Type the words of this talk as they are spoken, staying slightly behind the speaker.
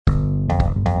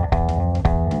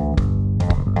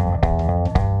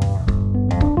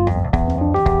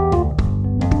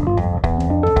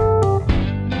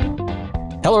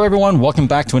Hello, everyone. Welcome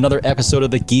back to another episode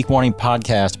of the Geek Warning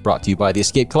podcast, brought to you by the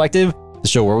Escape Collective, the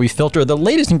show where we filter the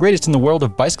latest and greatest in the world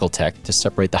of bicycle tech to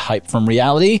separate the hype from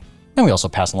reality, and we also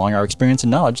pass along our experience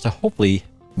and knowledge to hopefully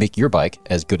make your bike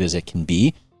as good as it can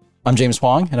be. I'm James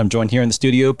Huang, and I'm joined here in the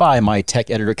studio by my tech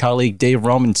editor colleague, Dave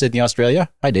Rome in Sydney, Australia.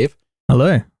 Hi, Dave.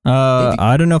 Hello.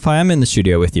 I don't know if I am in the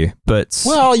studio with you, but...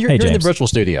 Well, you're in the virtual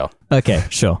studio. Okay,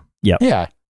 sure. Yep. Yeah.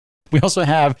 We also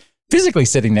have, physically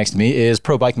sitting next to me, is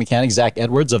pro bike mechanic Zach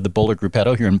Edwards of the Boulder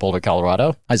Gruppetto here in Boulder,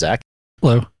 Colorado. Hi, Zach.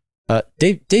 Hello.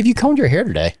 Dave, you combed your hair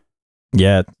today.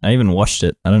 Yeah, I even washed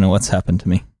it. I don't know what's happened to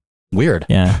me. Weird.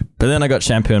 Yeah, but then I got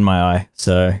shampoo in my eye,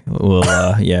 so we'll,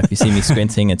 if you see me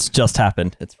squinting, it's just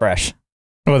happened. It's fresh.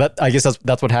 Well, I guess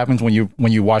that's what happens when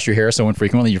you wash your hair so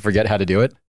infrequently, you forget how to do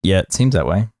it. Yeah, it seems that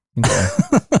way. Okay.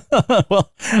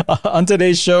 Well, on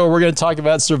today's show, we're going to talk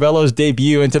about Cervelo's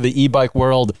debut into the e-bike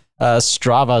world,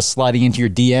 Strava sliding into your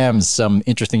DMs, some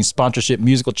interesting sponsorship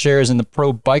musical chairs in the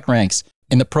pro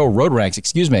road ranks,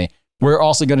 excuse me. We're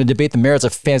also going to debate the merits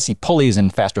of fancy pulleys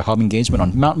and faster hub engagement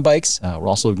on mountain bikes. We're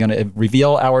also going to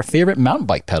reveal our favorite mountain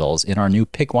bike pedals in our new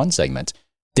Pick One segment.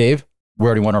 Dave, we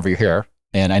already went over your hair,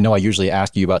 and I know I usually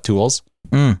ask you about tools,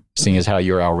 seeing as how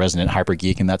you're our resident hyper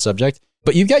geek in that subject.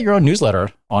 But you've got your own newsletter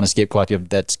on Escape Collective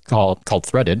that's called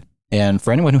Threaded. And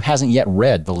for anyone who hasn't yet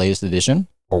read the latest edition,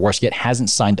 or worse yet,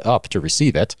 hasn't signed up to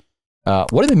receive it,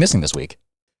 what are they missing this week?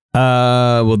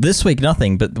 Well, this week,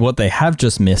 nothing, but what they have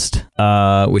just missed,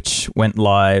 which went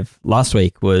live last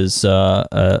week, was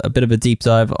a bit of a deep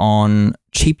dive on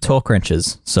cheap torque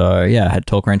wrenches. So yeah, I had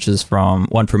torque wrenches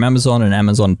one from Amazon, an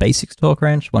Amazon Basics torque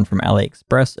wrench, one from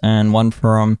AliExpress, and one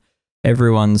from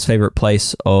everyone's favorite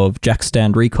place of jack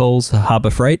stand recalls, Harbor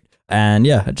Freight. And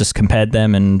yeah, I just compared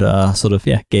them and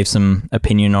gave some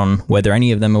opinion on whether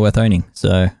any of them are worth owning.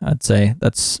 So I'd say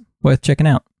that's worth checking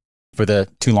out. For the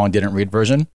too long didn't read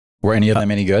version, were any of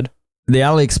them any good? The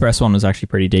AliExpress one was actually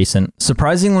pretty decent.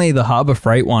 Surprisingly, the Harbor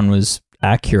Freight one was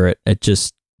accurate. It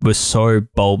just was so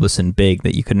bulbous and big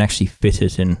that you couldn't actually fit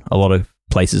it in a lot of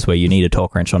places where you need a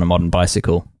torque wrench on a modern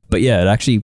bicycle. But yeah, it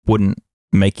actually wouldn't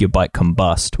make your bike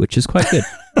combust, which is quite good.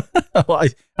 Well,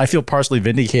 I feel partially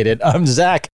vindicated.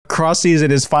 Zach, cross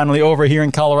season is finally over here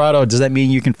in Colorado. Does that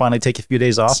mean you can finally take a few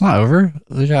days off? It's not over.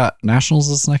 They got nationals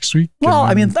this next week. Well,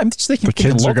 I mean, I'm just thinking the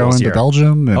kids are going to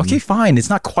Belgium. Okay, fine. It's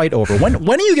not quite over. When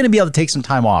are you going to be able to take some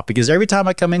time off? Because every time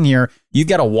I come in here, you've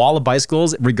got a wall of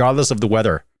bicycles, regardless of the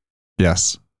weather.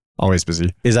 Yes, always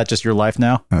busy. Is that just your life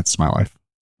now? That's my life.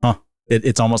 Huh?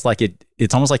 It's almost like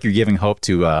you're giving hope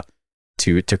to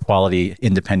quality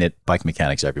independent bike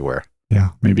mechanics everywhere.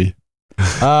 Yeah, maybe.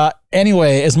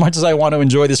 Anyway, as much as I want to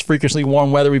enjoy this freakishly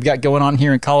warm weather we've got going on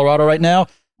here in Colorado right now,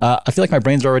 I feel like my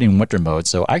brain's already in winter mode,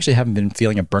 so I actually haven't been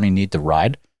feeling a burning need to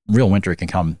ride. Real winter can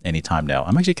come anytime now.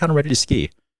 I'm actually kind of ready to ski.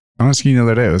 I went skiing the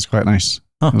other day. It was quite nice.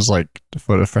 It was like a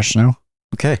foot of fresh snow.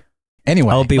 Okay.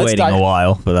 Anyway, I'll be waiting a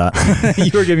while for that.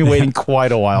 You're going to be waiting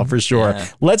quite a while for sure. Yeah.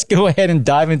 Let's go ahead and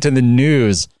dive into the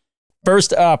news.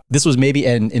 First up, this was maybe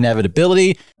an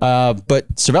inevitability,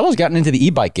 but Cervelo's gotten into the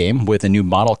e-bike game with a new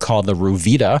model called the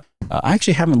Rovita. I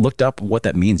actually haven't looked up what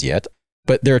that means yet,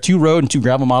 but there are 2 road and 2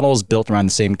 gravel models built around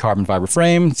the same carbon fiber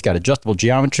frame. It's got adjustable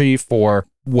geometry for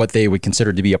what they would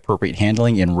consider to be appropriate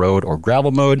handling in road or gravel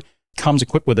mode. Comes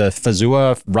equipped with a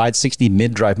Fazua Ride 60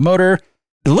 mid-drive motor.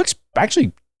 It looks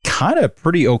actually kind of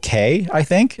pretty okay, I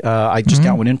think. I just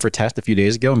got one in for a test a few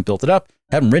days ago and built it up.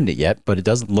 Haven't ridden it yet, but it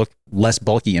does look less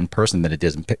bulky in person than it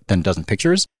does in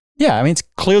pictures. Yeah, I mean, it's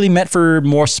clearly meant for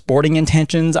more sporting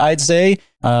intentions, I'd say.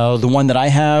 The one that I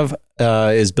have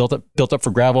is built up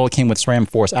for gravel. It came with SRAM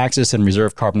Force Axis and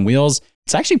reserve carbon wheels.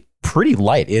 It's actually pretty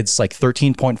light. It's like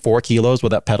 13.4 kilos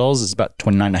without pedals. It's about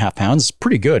 29.5 pounds. It's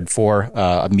pretty good for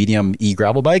a medium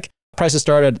e-gravel bike. Prices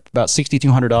start at about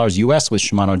 $6,200 US with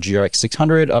Shimano GRX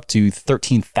 600 up to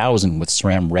 $13,000 with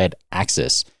SRAM Red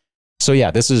Axis. So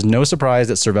yeah, this is no surprise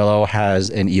that Cervelo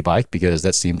has an e-bike because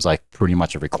that seems like pretty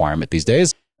much a requirement these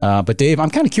days. But Dave,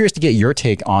 I'm kind of curious to get your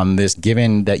take on this,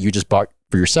 given that you just bought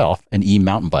for yourself an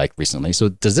e-mountain bike recently. So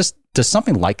does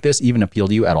something like this even appeal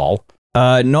to you at all?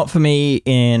 Not for me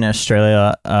in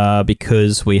Australia,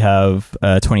 because we have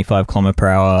a 25 kilometer per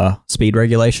hour speed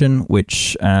regulation,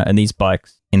 which, and these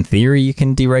bikes, in theory, you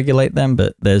can deregulate them,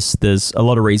 but there's a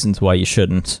lot of reasons why you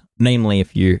shouldn't. Namely,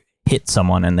 if you hit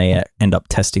someone and they end up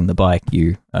testing the bike,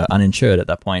 you are uninsured at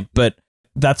that point. But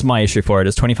that's my issue for it,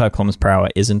 is 25 kilometers per hour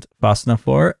isn't fast enough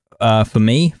for it. For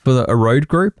me, for a road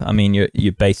group, I mean,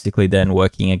 you're basically then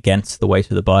working against the weight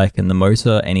of the bike and the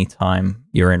motor anytime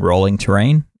you're in rolling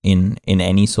terrain in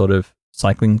any sort of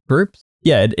cycling groups.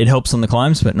 Yeah, it helps on the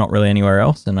climbs, but not really anywhere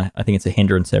else. And I think it's a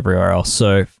hindrance everywhere else.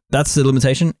 So that's the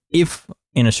limitation. If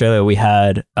in Australia, we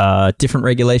had different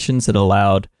regulations that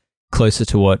allowed closer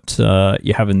to what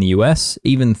you have in the US,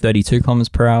 even 32 kilometers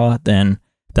per hour, then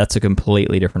that's a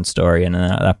completely different story. And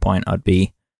at that point, I'd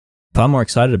be far more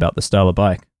excited about the style of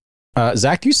bike.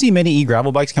 Zach, do you see many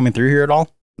e-gravel bikes coming through here at all?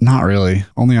 Not really.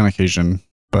 Only on occasion,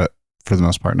 but for the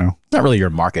most part, no. It's not really your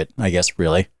market, I guess,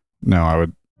 really. No,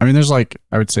 I mean, there's like,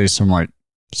 I would say some like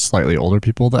slightly older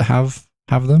people that have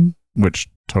them, which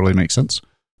totally makes sense.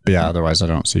 But yeah, otherwise I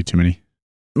don't see too many.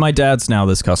 My dad's now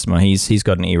this customer. He's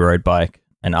got an e-road bike,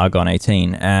 an Argon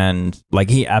 18, and like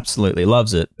he absolutely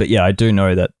loves it. But yeah, I do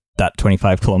know that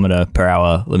 25 kilometer per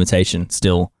hour limitation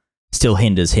still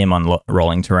hinders him on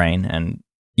rolling terrain. And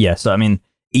yeah, so I mean,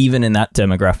 even in that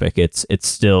demographic, it's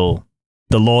still,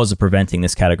 the laws are preventing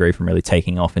this category from really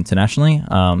taking off internationally.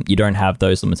 You don't have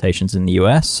those limitations in the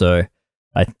US, so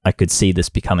I could see this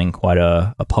becoming quite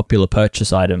a popular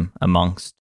purchase item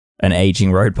amongst an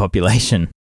aging road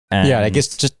population. And yeah, I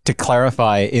guess just to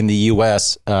clarify, in the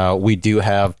US, we do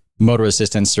have motor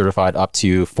assistance certified up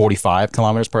to 45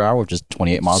 kilometers per hour, which is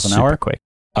 28 miles an hour. Super quick.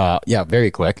 Yeah,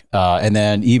 very quick. And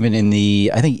then even in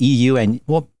the, I think EU and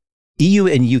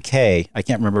UK, I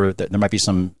can't remember. There might be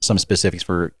some specifics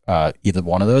for either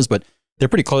one of those, but they're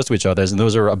pretty close to each other. And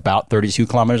those are about 32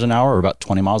 kilometers an hour or about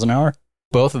 20 miles an hour.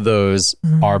 Both of those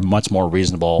are much more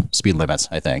reasonable speed limits,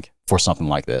 I think, for something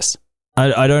like this.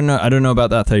 I don't know. I don't know about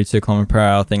that 32 kilometer per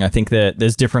hour thing. I think that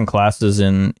there's different classes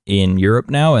in Europe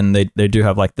now, and they do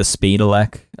have like the speed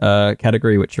elec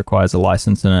category, which requires a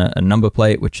license and a number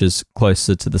plate, which is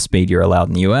closer to the speed you're allowed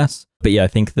in the US. But yeah, I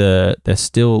think there's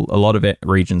still a lot of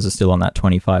regions are still on that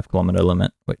 25 kilometer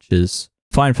limit, which is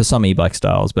fine for some e-bike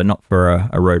styles, but not for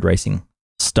a road racing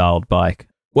styled bike.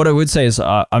 What I would say is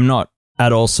I'm not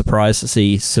at all surprised to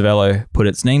see Cervelo put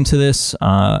its name to this.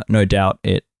 No doubt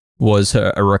it was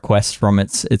a request from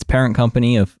its parent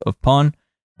company of PON,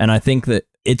 and I think that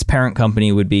its parent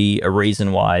company would be a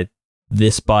reason why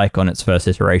this bike on its first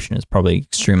iteration is probably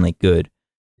extremely good.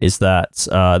 Is that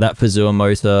Fazua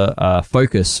motor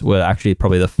Focus were actually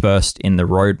probably the first in the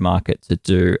road market to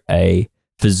do a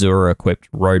Fazua equipped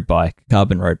road bike,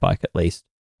 carbon road bike at least.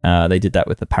 They did that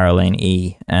with the Paralane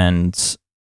E, and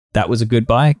that was a good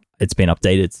bike. It's been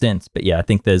updated since, but yeah, I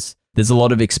think there's a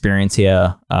lot of experience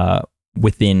here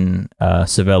within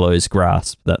Cervelo's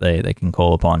grasp that they can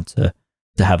call upon to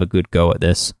have a good go at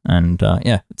this. And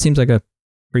yeah, it seems like a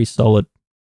pretty solid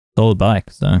bike.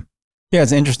 So yeah,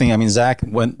 it's interesting. I mean, Zach,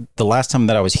 when the last time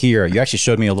that I was here, you actually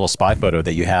showed me a little spy photo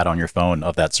that you had on your phone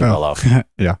of that Cervelo. Oh,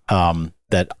 yeah.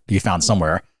 That you found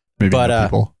somewhere. Maybe but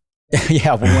people.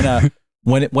 Yeah, but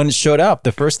when it showed up,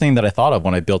 the first thing that I thought of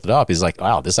when I built it up is like,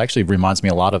 wow, this actually reminds me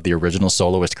a lot of the original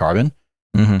Soloist Carbon.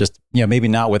 Mm-hmm. Just, maybe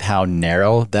not with how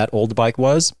narrow that old bike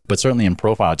was, but certainly in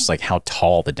profile, just like how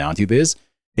tall the down tube is.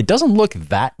 It doesn't look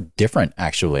that different,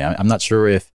 actually. I'm not sure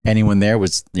if anyone there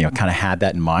was, kind of had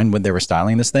that in mind when they were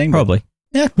styling this thing. Probably.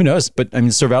 Yeah, who knows? But I mean,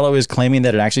 Cervelo is claiming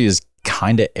that it actually is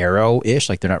kind of aero-ish.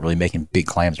 Like, they're not really making big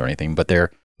claims or anything, but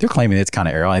they're claiming it's kind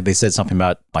of aero. Like, they said something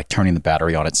about like turning the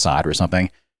battery on its side or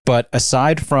something. But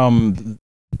aside from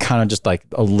kind of just like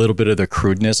a little bit of the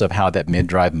crudeness of how that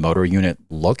mid-drive motor unit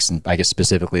looks, and I guess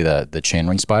specifically the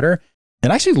chainring spider, it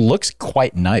actually looks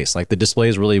quite nice. Like, the display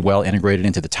is really well integrated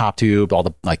into the top tube. All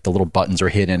the little buttons are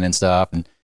hidden and stuff. And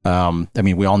I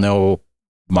mean, we all know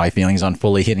my feelings on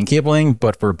fully hidden cabling,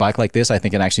 but for a bike like this, I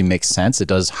think it actually makes sense. It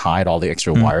does hide all the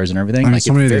extra wires and everything. I mean, like,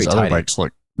 so many of these other bikes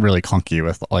look really clunky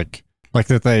with like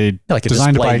that they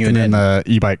designed a bike unit, and then the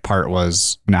e-bike part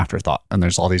was an afterthought. And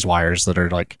there's all these wires that are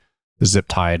like zip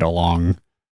tied along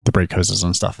the brake hoses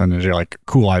and stuff. And you're like,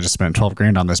 cool, I just spent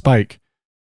 $12,000 on this bike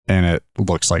and it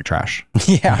looks like trash.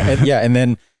 Yeah.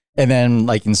 And then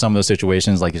like in some of those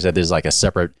situations, like you said, there's like a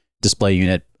separate display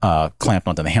unit clamped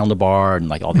onto the handlebar and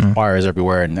like all these wires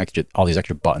everywhere and all these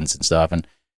extra buttons and stuff. And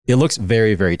it looks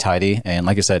very, very tidy. And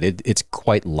like I said, it's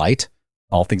quite light,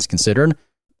 all things considered.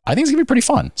 I think it's gonna be pretty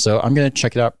fun. So I'm gonna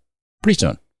check it out pretty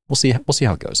soon. We'll see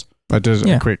how it goes. I did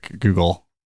a quick Google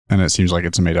and it seems like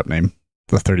it's a made up name.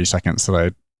 The 30 seconds that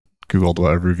I Googled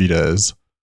what a Ruvita is.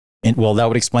 And well, that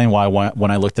would explain why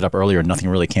when I looked it up earlier, nothing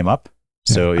really came up.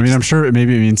 Yeah. So I mean, I'm sure it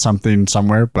maybe means something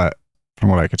somewhere, but from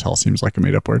what I could tell, it seems like a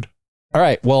made up word. All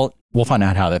right. Well, we'll find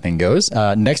out how that thing goes.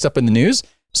 Next up in the news.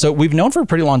 So we've known for a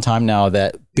pretty long time now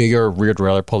that bigger rear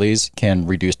derailleur pulleys can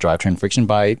reduce drivetrain friction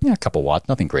by a couple watts,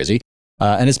 nothing crazy.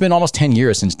 And it's been almost 10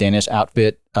 years since Danish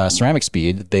outfit Ceramic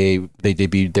Speed. They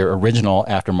debuted their original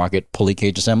aftermarket pulley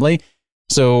cage assembly.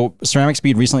 So Ceramic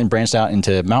Speed recently branched out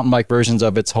into mountain bike versions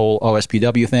of its whole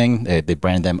OSPW thing. They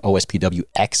branded them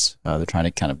OSPWX. They're trying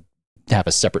to kind of have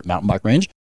a separate mountain bike range.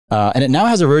 And it now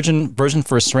has a version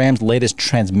for SRAM's latest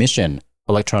transmission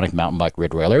electronic mountain bike rear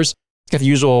derailleurs. It's got the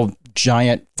usual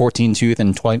giant 14-tooth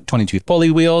and 20-tooth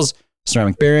pulley wheels,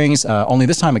 ceramic bearings. Only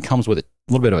this time it comes with a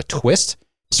little bit of a twist.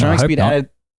 Ceramic Speed added,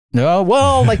 no,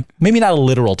 well, like maybe not a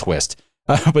literal twist,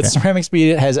 but Ceramic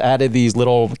Speed has added these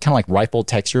little kind of like rifle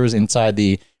textures inside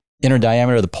the inner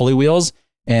diameter of the pulley wheels.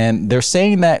 And they're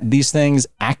saying that these things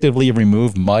actively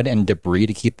remove mud and debris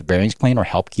to keep the bearings clean, or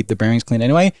help keep the bearings clean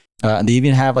anyway. They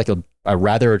even have like a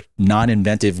rather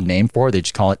non-inventive name for it. They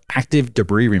just call it Active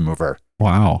Debris Remover.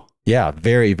 Wow. Yeah,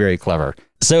 very, very clever.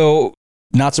 So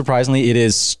not surprisingly, it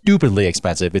is stupidly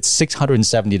expensive. It's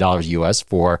 $670 US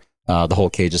for the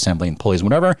whole cage assembly and pulleys,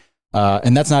 whatever.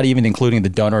 And that's not even including the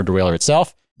donor derailleur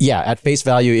itself. Yeah, at face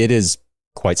value, it is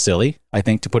quite silly, I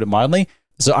think, to put it mildly.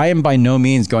 So I am by no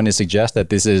means going to suggest that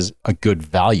this is a good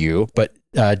value. But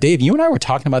Dave, you and I were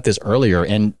talking about this earlier.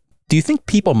 And do you think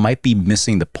people might be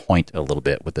missing the point a little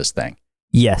bit with this thing?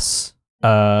 Yes.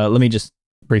 Let me just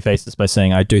preface this by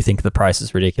saying I do think the price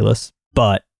is ridiculous,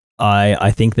 but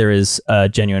I think there is a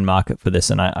genuine market for this,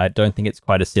 and I don't think it's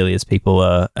quite as silly as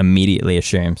people immediately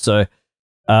assume. So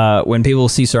when people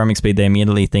see Ceramic Speed, they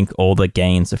immediately think all the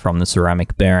gains are from the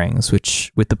ceramic bearings,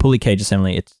 which with the pulley cage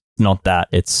assembly, it's not that.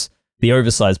 It's the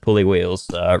oversized pulley wheels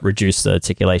reduce the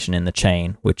articulation in the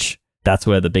chain, which that's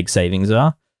where the big savings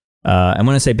are. And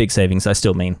when I say big savings, I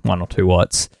still mean 1 or 2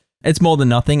 watts. It's more than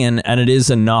nothing, and it is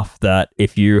enough that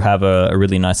if you have a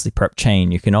really nicely prepped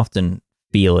chain, you can often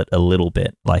feel it a little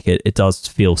bit. Like it does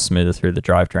feel smoother through the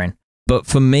drivetrain. But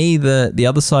for me, the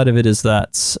other side of it is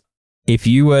that if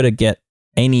you were to get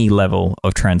any level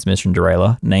of transmission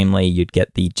derailleur, namely you'd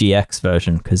get the GX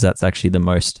version, because that's actually the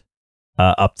most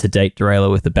up-to-date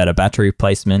derailleur with the better battery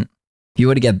placement. If you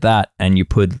were to get that and you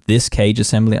put this cage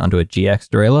assembly onto a GX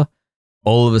derailleur,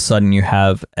 all of a sudden you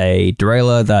have a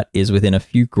derailleur that is within a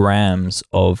few grams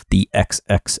of the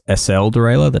XXSL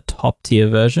derailleur, the top tier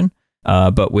version,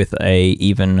 but with a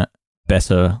even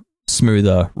better,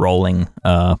 smoother rolling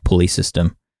pulley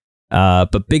system.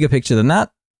 But bigger picture than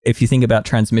that, if you think about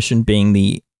transmission being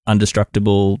the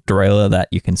indestructible derailleur that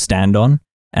you can stand on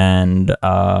and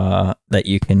that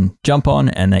you can jump on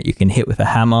and that you can hit with a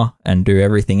hammer and do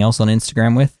everything else on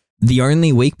Instagram with, the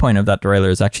only weak point of that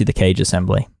derailleur is actually the cage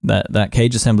assembly. That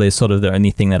cage assembly is sort of the only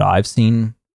thing that I've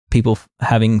seen people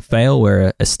having fail,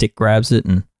 where a stick grabs it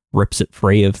and rips it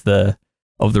free of the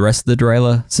rest of the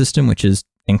derailleur system, which is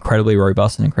incredibly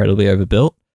robust and incredibly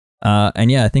overbuilt.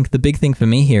 And yeah, I think the big thing for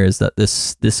me here is that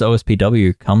this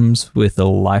OSPW comes with a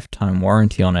lifetime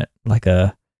warranty on it, like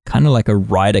a kind of like a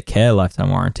rider care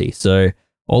lifetime warranty. So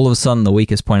all of a sudden, the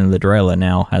weakest point of the derailleur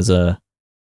now has a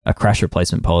crash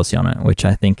replacement policy on it, which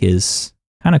I think is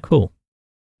kind of cool.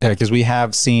 Yeah, because we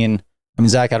have seen, I mean,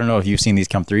 Zach, I don't know if you've seen these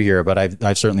come through here, but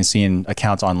I've certainly seen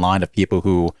accounts online of people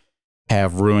who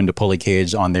have ruined a pulley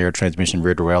cage on their transmission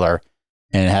rear derailleur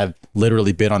and have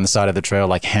literally been on the side of the trail,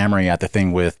 like hammering at the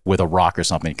thing with a rock or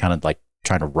something, kind of like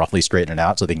trying to roughly straighten it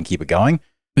out so they can keep it going.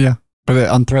 Yeah, but it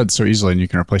unthreads so easily and you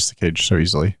can replace the cage so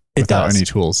easily without any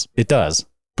tools. It does.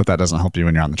 But that doesn't help you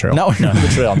when you're on the trail. No, on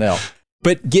the trail, no.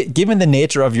 But given the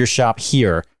nature of your shop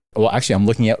here, well, actually, I'm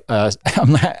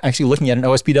actually looking at an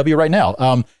OSPW right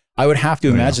now. I would have to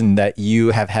imagine that you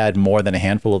have had more than a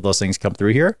handful of those things come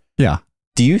through here. Yeah.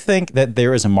 Do you think that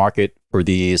there is a market for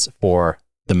these for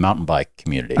the mountain bike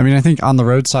community? I mean, I think on the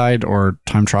road side or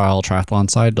time trial triathlon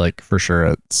side, like for sure,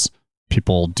 it's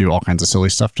people do all kinds of silly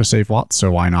stuff to save watts. So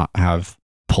why not have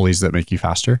pulleys that make you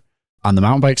faster? On the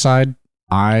mountain bike side,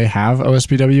 I have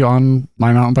OSPW on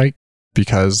my mountain bike.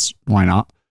 Because why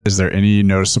not? Is there any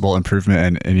noticeable improvement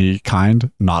in any kind?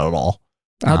 Not at all.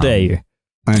 How dare you?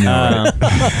 I know,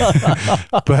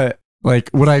 right? But like,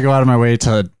 would I go out of my way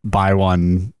to buy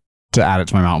one to add it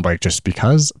to my mountain bike just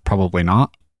because? Probably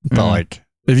not. But like,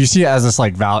 if you see it as this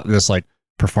like this like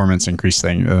performance increase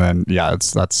thing, then yeah,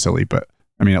 that's silly. But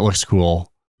I mean, it looks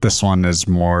cool. This one is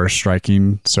more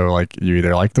striking. So like, you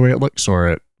either like the way it looks or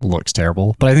it looks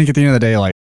terrible. But I think at the end of the day,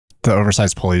 like the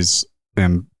oversized pulleys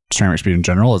and Ceramic Speed in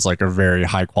general is like a very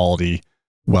high quality,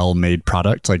 well-made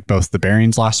product. Like both the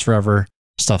bearings last forever,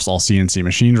 stuff's all CNC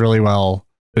machined really well.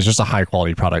 It's just a high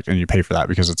quality product and you pay for that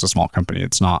because it's a small company.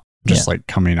 It's not just like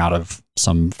coming out of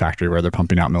some factory where they're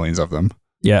pumping out millions of them.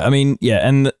 Yeah, I mean, yeah,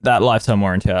 and that lifetime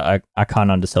warranty, I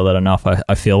can't undersell that enough.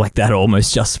 I feel like that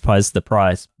almost justifies the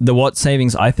price. The watt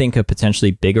savings, I think, are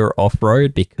potentially bigger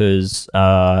off-road because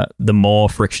the more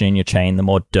friction in your chain, the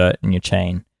more dirt in your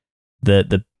chain,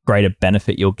 the greater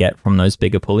benefit you'll get from those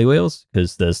bigger pulley wheels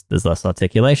because there's less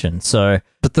articulation. So,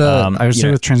 but I would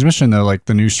say with transmission though, like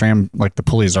the new SRAM, like the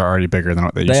pulleys are already bigger than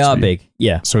what they used to be. They are big,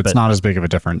 yeah. So it's not as big of a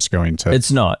difference going to.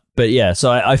 It's not, but yeah.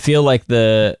 So I feel like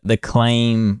the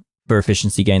claim for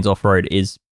efficiency gains off road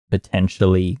is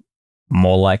potentially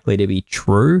more likely to be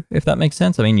true, if that makes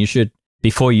sense. I mean, you should,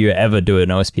 before you ever do an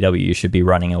OSPW, you should be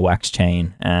running a wax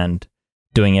chain and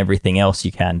doing everything else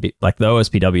you can. Like the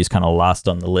OSPW is kind of last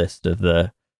on the list of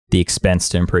the expense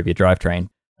to improve your drivetrain.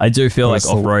 I do feel like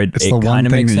off-road, it's the one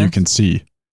thing that you can see.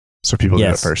 So people do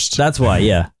it first. That's why,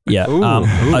 yeah.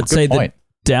 I'd say the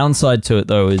downside to it,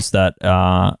 though, is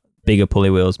that bigger pulley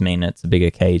wheels mean it's a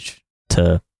bigger cage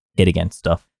to hit against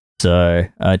stuff. So,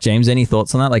 James, any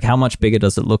thoughts on that? Like, how much bigger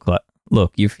does it look like?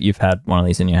 Look, you've had one of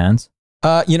these in your hands.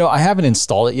 I haven't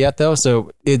installed it yet, though.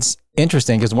 So it's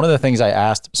interesting because one of the things I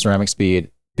asked Ceramic Speed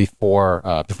before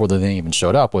the thing even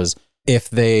showed up was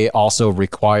if they also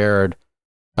required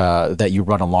that you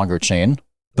run a longer chain.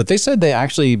 But they said they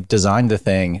actually designed the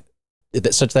thing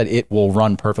such that it will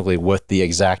run perfectly with the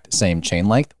exact same chain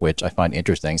length, which I find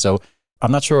interesting. So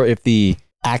I'm not sure if the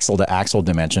axle to axle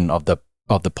dimension of the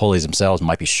pulleys themselves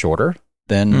might be shorter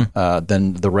than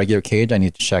the regular cage. I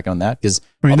need to check on that because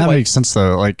that makes sense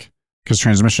though. Like because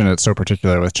transmission, it's so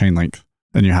particular with chain length,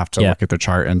 and you have to look at the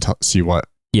chart and see what.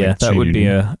 Yeah, that would be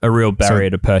a real barrier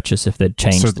to purchase if they'd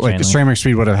changed. So like Ceramic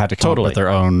Speed would have had to come up with their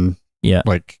own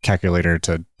like calculator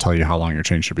to tell you how long your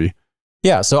chain should be.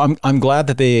 Yeah, so I'm glad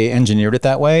that they engineered it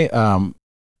that way.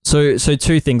 So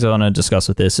two things I want to discuss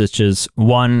with this, which is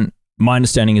one, my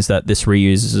understanding is that this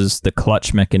reuses the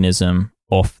clutch mechanism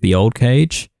off the old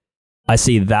cage. I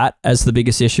see that as the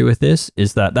biggest issue with this,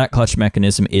 is that clutch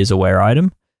mechanism is a wear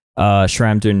item.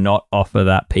 SRAM do not offer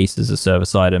that piece as a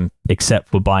service item except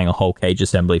for buying a whole cage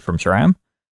assembly from SRAM.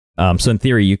 So in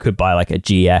theory, you could buy like a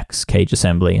GX cage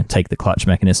assembly and take the clutch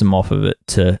mechanism off of it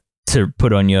to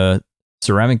put on your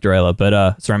ceramic derailleur,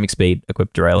 but Ceramic Speed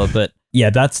equipped derailleur. But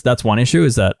yeah, that's one issue,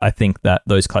 is that I think that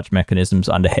those clutch mechanisms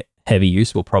under heavy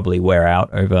use will probably wear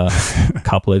out over a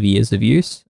couple of years of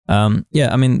use. I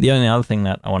mean, the only other thing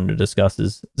that I wanted to discuss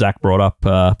is Zach brought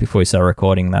up before we started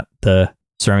recording that the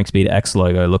Ceramic Speed X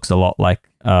logo looks a lot like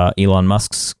Elon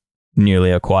Musk's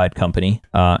newly acquired company.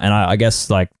 And I guess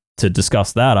like to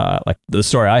discuss that, like the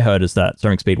story I heard is that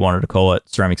Ceramic Speed wanted to call it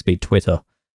Ceramic Speed Twitter.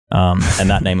 And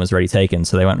that name was already taken,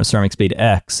 so they went with Ceramic Speed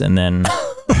X, and then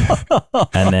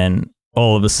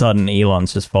all of a sudden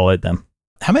Elon's just followed them.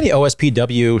 How many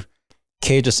OSPW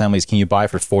cage assemblies can you buy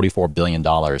for $44 billion?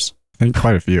 I think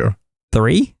quite a few.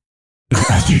 3? 4?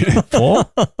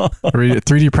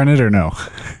 3D printed or no?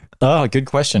 Oh, good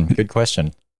question. Good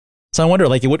question. So I wonder,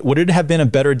 like, would it have been a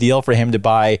better deal for him to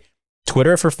buy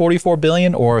Twitter for $44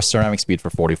 billion or Ceramic Speed for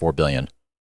 $44 billion?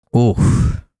 Ooh.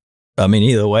 I mean,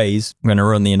 either way, he's going to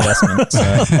ruin the investment.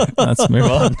 So let's move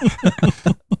on.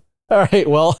 All right.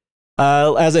 Well,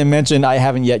 as I mentioned, I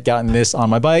haven't yet gotten this on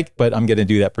my bike, but I'm going to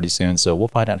do that pretty soon. So we'll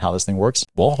find out how this thing works.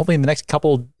 Well, hopefully in the next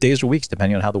couple days or weeks,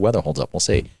 depending on how the weather holds up. We'll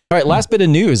see. All right. Last bit of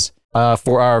news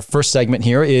for our first segment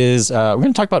here is we're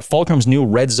going to talk about Fulcrum's new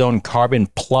Red Zone Carbon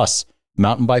Plus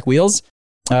mountain bike wheels.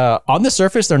 On the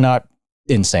surface, they're not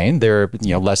insane. They're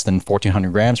less than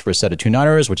 1,400 grams for a set of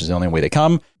 2.9ers, which is the only way they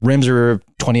come. Rims are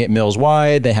 28 mils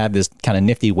wide. They have this kind of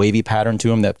nifty wavy pattern to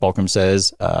them that Fulcrum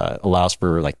says allows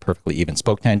for like perfectly even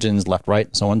spoke tensions, left,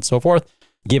 right, so on and so forth.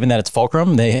 Given that it's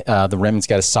Fulcrum, the rim's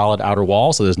got a solid outer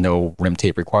wall, so there's no rim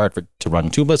tape required to run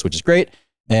tubeless, which is great.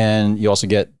 And you also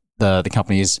get the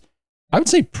company's, I would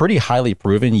say, pretty highly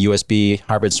proven USB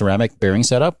hybrid ceramic bearing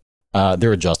setup.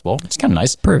 They're adjustable. It's kind of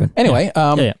nice. Proven. Anyway,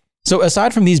 So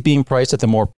aside from these being priced at the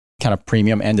more kind of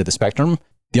premium end of the spectrum,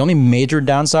 the only major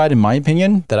downside, in my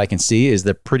opinion, that I can see is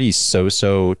the pretty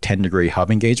so-so 10-degree hub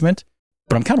engagement.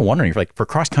 But I'm kind of wondering, like for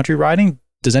cross-country riding,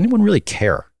 does anyone really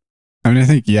care? I mean, I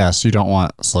think, yes, you don't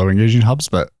want slow engaging hubs,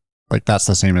 but like that's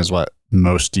the same as what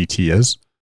most DT is,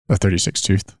 a 36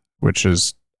 tooth, which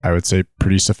is, I would say,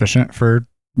 pretty sufficient for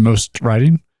most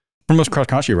riding. For most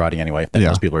cross-country riding anyway, that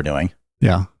most people are doing.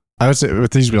 Yeah. I would say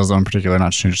with these wheels though in particular,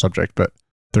 not to change the subject, but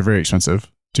they're very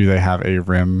expensive. Do they have a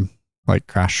rim like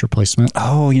crash replacement?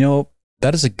 Oh,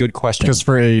 that is a good question. Because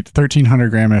for a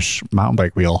 1,300 gramish mountain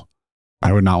bike wheel,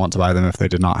 I would not want to buy them if they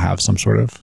did not have some sort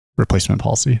of replacement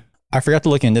policy. I forgot to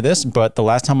look into this, but the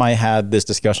last time I had this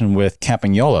discussion with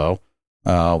Campagnolo,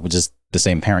 which is the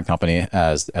same parent company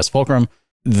as Fulcrum,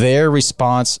 their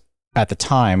response at the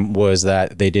time was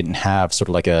that they didn't have sort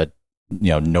of like a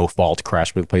no fault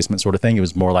crash replacement sort of thing. It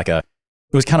was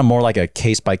kind of more like a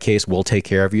case by case, we'll take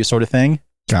care of you sort of thing.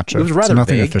 Gotcha. It was rather so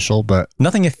nothing vague. official, but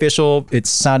nothing official. It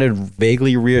sounded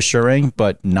vaguely reassuring,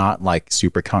 but not like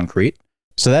super concrete.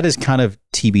 So that is kind of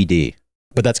TBD.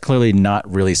 But that's clearly not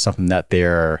really something that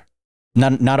they're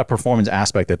not a performance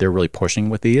aspect that they're really pushing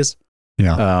with these.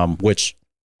 Yeah. Which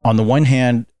on the one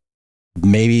hand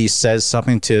maybe says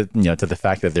something to to the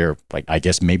fact that they're like, I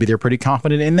guess maybe they're pretty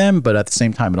confident in them, but at the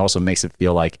same time it also makes it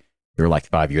feel like They were like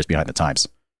 5 years behind the times.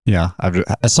 Yeah.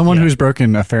 As someone who's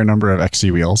broken a fair number of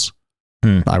XC wheels,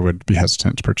 I would be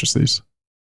hesitant to purchase these.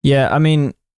 Yeah, I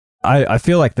mean, I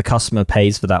feel like the customer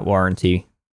pays for that warranty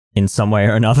in some way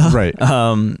or another. Right.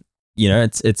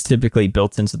 It's typically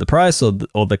built into the price, or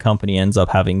the company ends up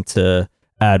having to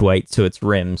add weight to its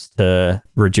rims to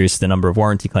reduce the number of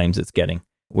warranty claims it's getting,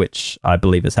 which I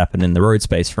believe has happened in the road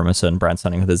space from a certain brand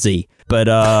starting with a Z. But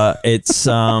it's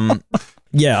I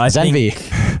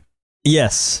think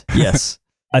yes.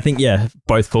 I think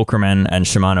both Fulcrum and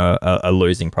Shimano are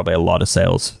losing probably a lot of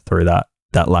sales through that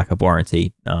lack of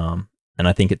warranty. And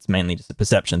I think it's mainly just a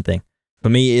perception thing. For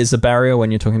me, it is a barrier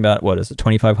when you're talking about, what is it,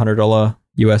 $2,500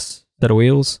 US set of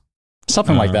wheels?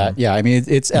 Something like that. Yeah. I mean,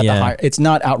 it's at the high, it's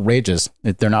not outrageous.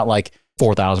 They're not like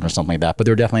 4,000 or something like that, but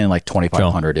they're definitely in like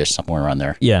 2,500-ish, somewhere around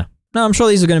there. Yeah. No, I'm sure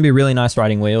these are going to be really nice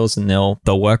riding wheels, and they'll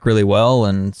work really well.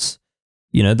 And,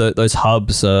 those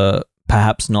hubs are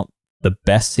perhaps not the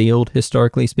best sealed,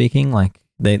 historically speaking. Like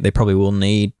they probably will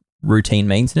need routine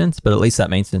maintenance, but at least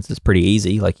that maintenance is pretty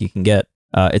easy. Like you can get,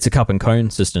 it's a cup and cone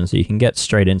system, so you can get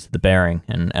straight into the bearing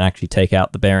and actually take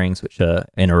out the bearings, which are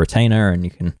in a retainer, and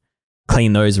you can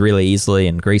clean those really easily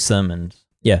and grease them. And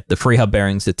the free hub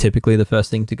bearings are typically the first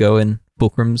thing to go in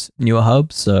Fulcrum's newer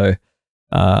hubs. So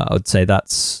I would say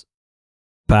that's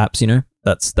perhaps,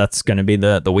 that's going to be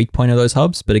the weak point of those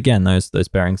hubs. But again, those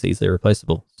bearings are easily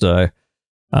replaceable. So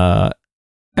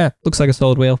looks like a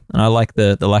solid wheel. And I like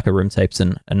the lack of rim tapes,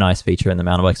 and a nice feature in the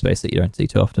mountain bike space that you don't see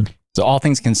too often. So all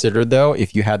things considered, though,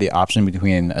 if you had the option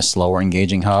between a slower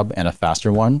engaging hub and a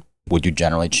faster one, would you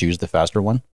generally choose the faster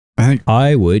one? I think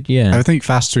I would, yeah. I think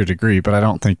fast to a degree, but I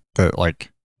don't think that,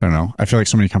 like, I don't know. I feel like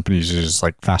so many companies use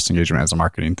like fast engagement as a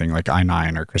marketing thing, like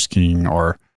i9 or Chris King,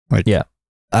 or like, I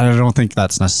don't think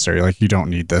that's necessary. Like, you don't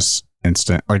need this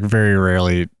instant. Like, very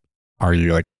rarely are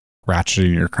you like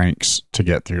ratcheting your cranks to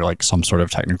get through like some sort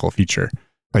of technical feature.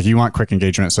 Like, you want quick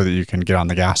engagement so that you can get on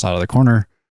the gas out of the corner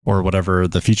or whatever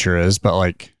the feature is, but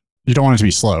like, you don't want it to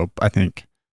be slow, I think,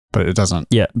 but it doesn't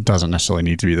necessarily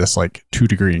need to be this like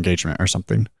 2-degree engagement or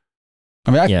something.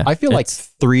 I mean, I feel like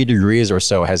 3 degrees or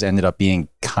so has ended up being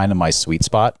kind of my sweet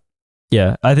spot.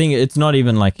 Yeah, I think it's not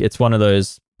even like, it's one of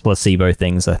those placebo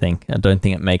things, I think. I don't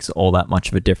think it makes all that much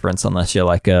of a difference unless you're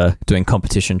like doing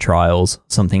competition trials,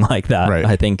 something like that. Right.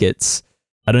 I don't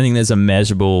think there's a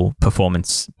measurable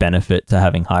performance benefit to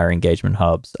having higher engagement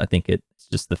hubs. I think it's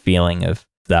just the feeling of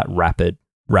that rapid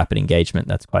engagement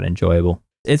that's quite enjoyable.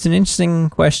 It's an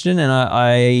interesting question, and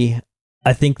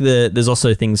I think there's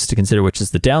also things to consider, which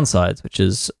is the downsides, which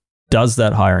is, does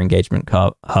that higher engagement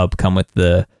hub come with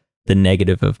the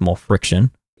negative of more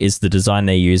friction? Is the design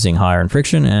they're using higher in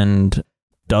friction? And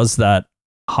does that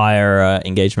higher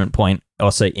engagement point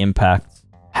also impact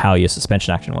how your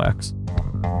suspension action works?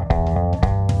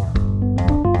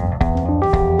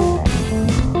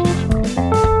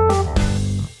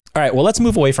 All right, well, let's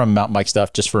move away from mountain bike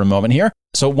stuff just for a moment here.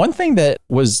 So one thing that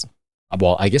was,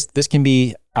 well, I guess this can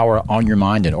be our on your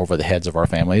mind and over the heads of our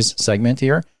families segment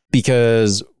here,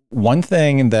 because one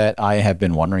thing that I have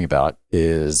been wondering about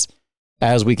is,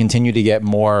 as we continue to get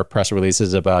more press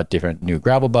releases about different new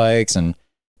gravel bikes, and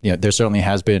there certainly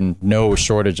has been no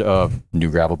shortage of new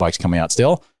gravel bikes coming out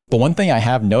still. But one thing I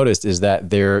have noticed is that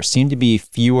there seem to be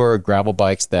fewer gravel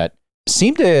bikes that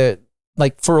seem to,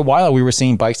 like, for a while we were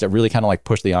seeing bikes that really kind of like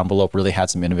pushed the envelope, really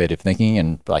had some innovative thinking,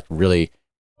 and like really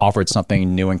offered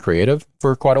something new and creative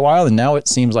for quite a while. And now it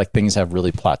seems like things have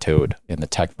really plateaued in the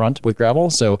tech front with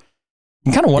gravel. So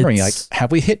I'm kind of wondering,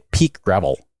 have we hit peak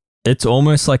gravel? It's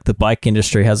almost like the bike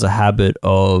industry has a habit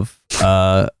of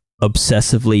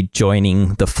obsessively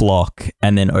joining the flock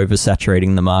and then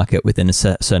oversaturating the market within a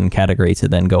certain category to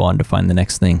then go on to find the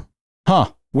next thing.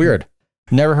 Huh. Weird.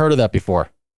 Never heard of that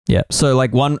before. Yeah. So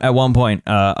like at one point,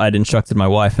 I'd instructed my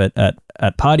wife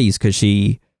at parties, because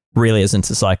she really is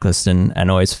into cyclists and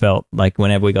always felt like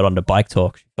whenever we got onto Bike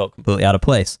Talk, she felt completely out of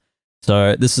place.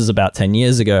 So this is about 10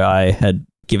 years ago. I had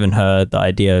given her the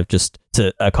idea of just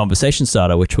a conversation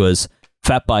starter, which was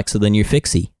fat bikes are the new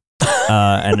fixie.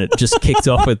 And it just kicked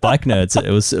off with bike nerds.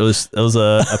 It was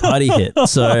a party hit.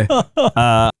 So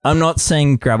I'm not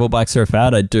saying gravel bikes are a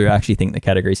fad. I do actually think the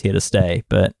category's here to stay.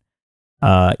 But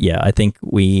I think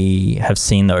we have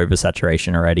seen the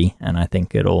oversaturation already, and I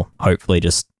think it'll hopefully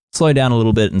just slow down a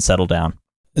little bit and settle down.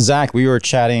 Zach, we were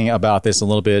chatting about this a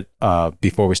little bit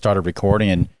before we started recording,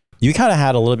 and you kind of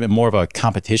had a little bit more of a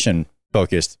competition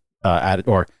focused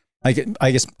or I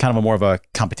guess kind of a more of a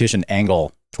competition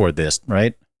angle toward this,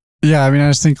 right? Yeah, I mean, I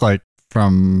just think like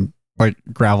from like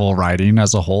gravel riding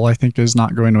as a whole, I think is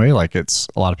not going away. Like, it's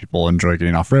a lot of people enjoy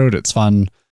getting off road. It's fun,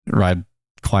 ride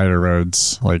quieter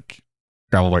roads. Like,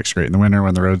 gravel bikes great in the winter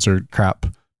when the roads are crap.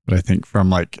 But I think from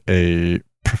like a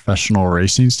professional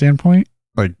racing standpoint,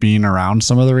 like being around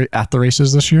some of at the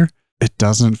races this year, it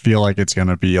doesn't feel like it's going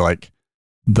to be like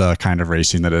the kind of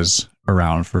racing that is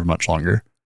around for much longer.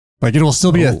 Like it will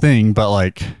still be a thing, but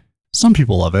like some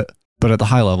people love it. But at the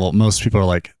high level, most people are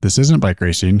like, this isn't bike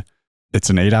racing. It's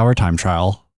an 8-hour time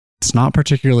trial. It's not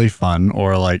particularly fun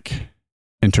or like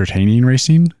entertaining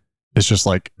racing. It's just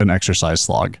like an exercise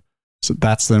slog. So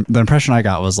that's the impression I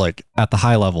got was like at the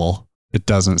high level, it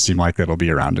doesn't seem like it'll be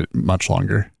around it much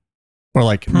longer. Or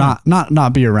like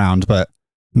not be around, but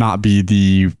not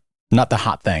be not the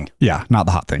hot thing. Yeah, not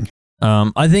the hot thing.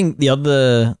 I think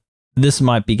this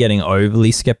might be getting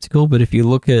overly skeptical, but if you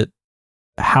look at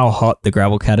how hot the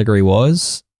gravel category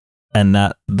was and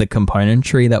that the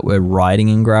componentry that we're riding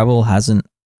in gravel hasn't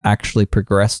actually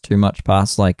progressed too much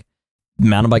past like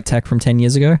mountain bike tech from 10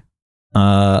 years ago.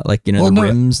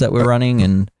 Rims that we're running.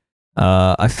 And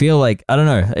I feel like, I don't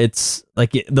know, it's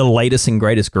like the latest and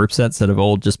greatest group sets that have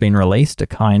all just been released are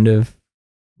kind of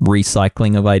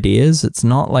recycling of ideas. It's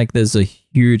not like there's a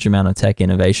huge amount of tech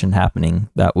innovation happening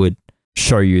that would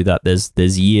show you that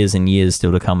there's years and years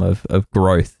still to come of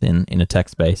growth in a tech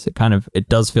space. It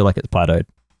does feel like it's plateaued.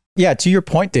 Yeah, to your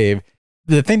point, Dave,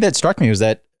 the thing that struck me was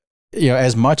that,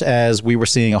 as much as we were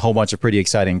seeing a whole bunch of pretty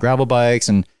exciting gravel bikes,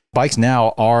 and bikes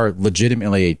now are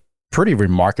legitimately pretty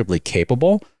remarkably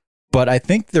capable, but I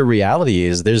think the reality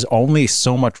is there's only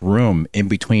so much room in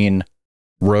between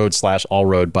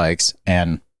road/all-road bikes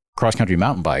and cross-country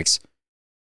mountain bikes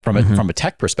from a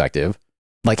tech perspective.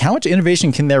 Like, how much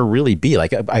innovation can there really be?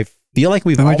 Like, I feel like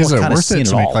we've almost kind of seen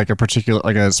it all. Make like a particular,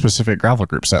 like a specific gravel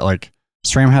group set. Like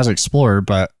SRAM has Explorer,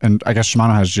 and I guess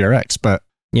Shimano has GRX, but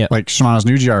yeah, like Shimano's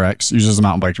new GRX uses the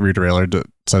mountain bike rear derailleur that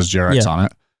says GRX on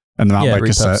it, and the mountain bike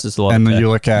cassette. And then you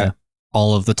look at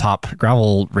all of the top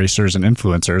gravel racers and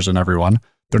influencers and everyone,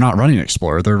 they're not running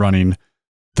Explorer. They're running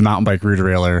the mountain bike rear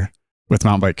derailleur with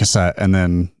mountain bike cassette, and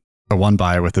then a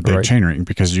 1x with a big chainring,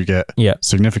 because you get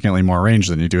significantly more range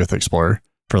than you do with Explorer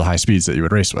for the high speeds that you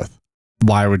would race with.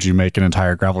 Why would you make an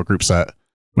entire gravel group set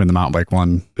when the mountain bike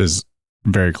one is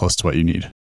very close to what you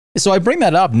need? So I bring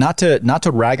that up not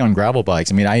to rag on gravel bikes.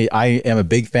 I mean, I am a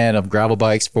big fan of gravel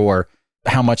bikes for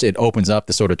how much it opens up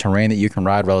the sort of terrain that you can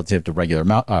ride relative to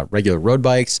regular road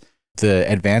bikes. The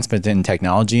advancement in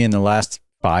technology in the last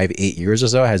 5-8 years or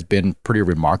so has been pretty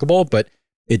remarkable, but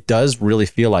it does really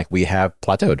feel like we have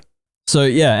plateaued. So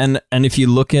yeah, and if you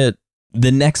look at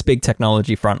the next big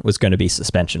technology front was going to be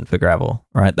suspension for gravel,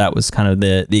 right? That was kind of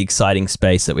the exciting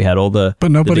space that we had all the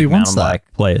but nobody wants that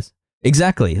players.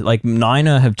 Exactly. Like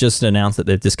Niner have just announced that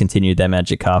they've discontinued their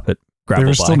Magic Carpet gravel bike. They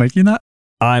were still making that?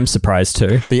 I'm surprised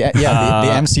too. The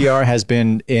MCR has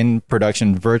been in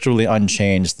production virtually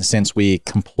unchanged since we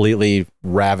completely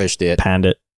ravished it. Panned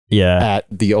it. Yeah. At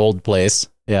the old place.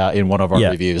 Yeah. In one of our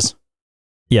reviews.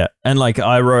 Yeah. And like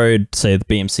I rode, say, the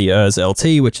BMC Urs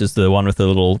LT, which is the one with the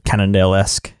little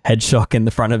Cannondale-esque head shock in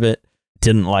the front of it.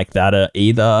 Didn't like that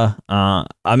either.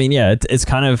 I mean, yeah, it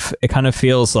kind of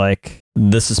feels like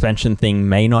the suspension thing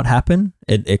may not happen.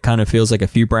 It kind of feels like a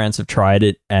few brands have tried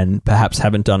it and perhaps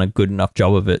haven't done a good enough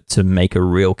job of it to make a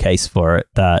real case for it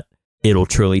that it'll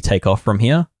truly take off from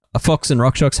here. Fox and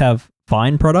RockShox have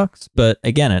fine products, but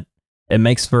again, it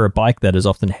makes for a bike that is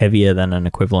often heavier than an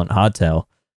equivalent hardtail,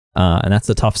 and that's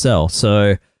a tough sell.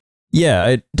 So yeah,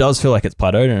 it does feel like it's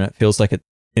plateaued, and it feels like it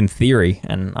in theory,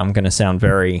 and I'm going to sound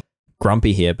very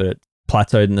grumpy here, but it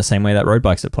plateaued in the same way that road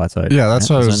bikes have plateaued. Yeah, that's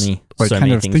what I was only like so kind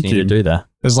many of things thinking. You need to do there.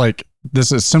 Is like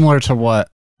this is similar to what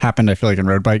happened, I feel like, in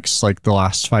road bikes like the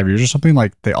last 5 years or something.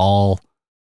 Like they all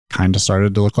kind of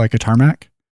started to look like a tarmac,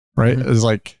 right? Mm-hmm. It's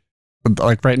like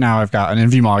right now I've got an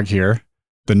NV Mog here,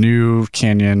 the new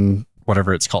Canyon,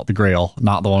 whatever it's called, the Grail,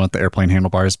 not the one with the airplane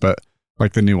handlebars, but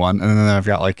like the new one. And then I've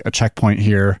got like a checkpoint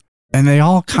here, and they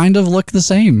all kind of look the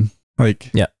same. Like,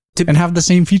 yeah. And have the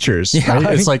same features. Yeah,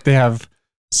 right? It's like they have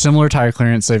similar tire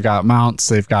clearance. They've got mounts.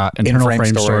 They've got internal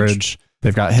frame storage.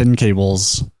 They've got hidden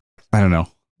cables. I don't know.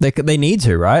 They need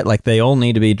to, right? Like they all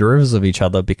need to be derivatives of each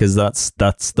other, because those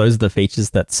are the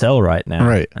features that sell right now.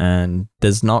 Right. And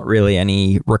there's not really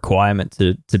any requirement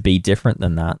to be different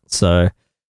than that. So,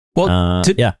 well,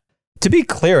 to be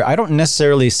clear, I don't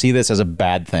necessarily see this as a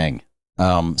bad thing.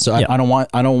 I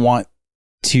don't want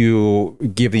to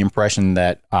give the impression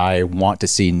that I want to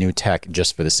see new tech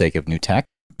just for the sake of new tech.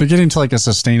 But getting to like a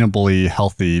sustainably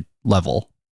healthy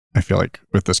level, I feel like,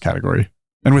 with this category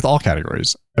and with all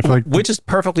categories, I feel like, which is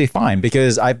perfectly fine,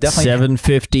 because I've definitely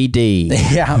 750D.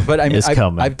 Yeah, but I mean,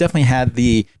 I've definitely had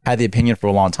the opinion for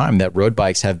a long time that road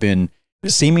bikes have been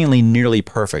seemingly nearly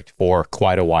perfect for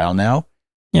quite a while now.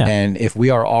 Yeah. And if we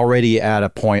are already at a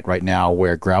point right now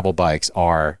where gravel bikes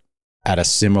are at a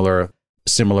similar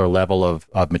level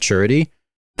of maturity,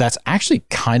 that's actually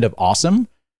kind of awesome.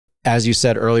 As you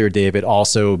said earlier, Dave, it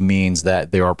also means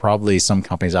that there are probably some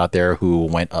companies out there who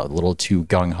went a little too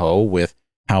gung-ho with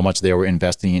how much they were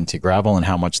investing into gravel and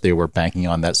how much they were banking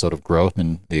on that sort of growth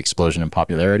and the explosion in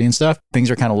popularity and stuff. Things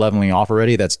are kind of leveling off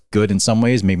already. That's good in some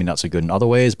ways, maybe not so good in other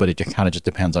ways, but it kind of just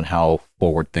depends on how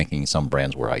forward-thinking some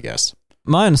brands were, I guess.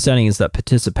 My understanding is that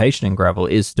participation in gravel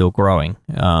is still growing.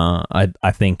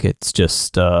 I think it's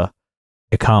just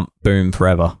it can't boom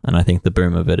forever, and I think the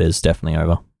boom of it is definitely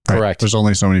over. Right. Correct. There's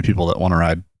only so many people that want to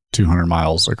ride 200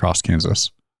 miles across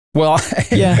Kansas. Well,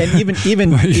 yeah, and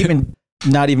even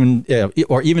not even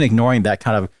or even ignoring that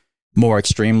kind of more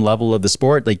extreme level of the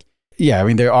sport, like, yeah, I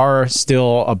mean, there are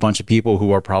still a bunch of people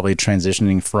who are probably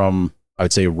transitioning from, I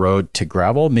would say, road to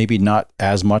gravel, maybe not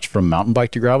as much from mountain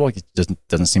bike to gravel. It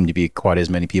doesn't seem to be quite as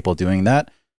many people doing that.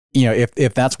 You know,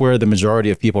 if that's where the majority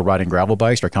of people riding gravel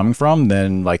bikes are coming from,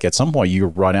 then like at some point you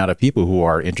run out of people who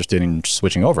are interested in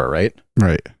switching over, right?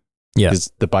 Right. Yeah.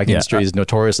 Because the bike industry is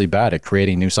notoriously bad at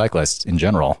creating new cyclists in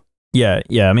general. Yeah.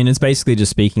 I mean, it's basically just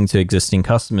speaking to existing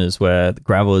customers where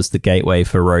gravel is the gateway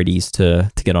for roadies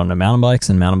to get onto mountain bikes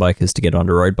and mountain bikers to get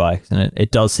onto road bikes. And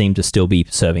it does seem to still be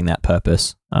serving that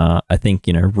purpose. I think,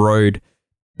 road,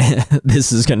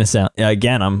 this is going to sound,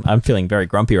 again, I'm feeling very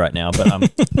grumpy right now,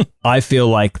 but I feel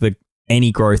like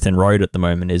any growth in road at the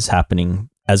moment is happening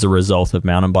as a result of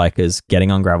mountain bikers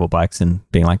getting on gravel bikes and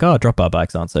being like, oh, drop bar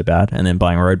bikes aren't so bad, and then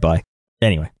buying a road bike.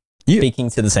 Anyway. Speaking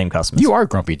to the same customers. You are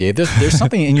grumpy, Dave. There's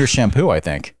something in your shampoo, I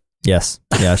think. Yes.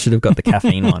 Yeah, I should have got the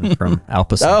caffeine one from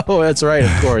Alpacin. Oh, that's right,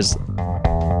 of course.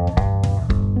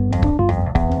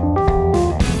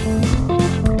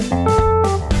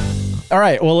 All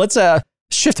right, well, let's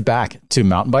shift back to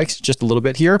mountain bikes just a little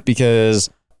bit here, because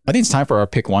I think it's time for our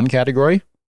pick one category.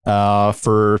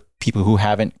 For people who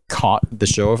haven't caught the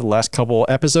show over the last couple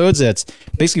episodes, it's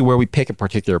basically where we pick a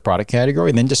particular product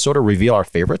category and then just sort of reveal our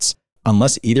favorites.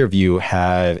 Unless either of you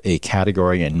have a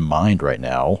category in mind right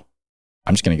now,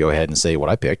 I'm just going to go ahead and say what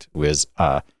I picked was,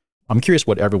 I'm curious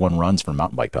what everyone runs for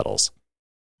mountain bike pedals.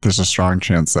 There's a strong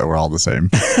chance that we're all the same.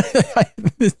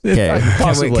 Okay.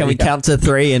 Can we count to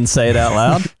 3 and say it out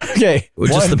loud? Okay. Or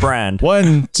just the brand?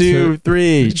 1, 2,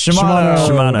 3.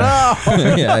 Shimano.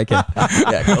 No. Yeah, okay.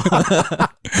 Yeah,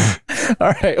 cool.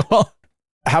 All right. Well,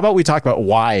 how about we talk about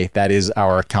why that is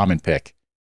our common pick?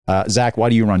 Zach, why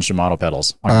do you run Shimano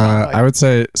pedals? I would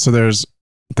say, so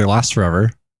they last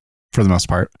forever for the most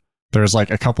part. There's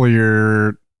like a couple of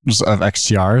years of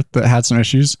XTR that had some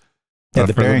issues. Yeah,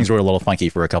 the bearings were a little funky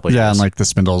for a couple of years. Yeah, and like the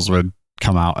spindles would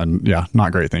come out and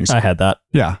not great things. I had that.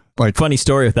 Yeah. Like, funny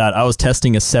story with that. I was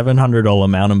testing a $700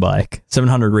 mountain bike,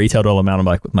 $700 retail dollar mountain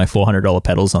bike with my $400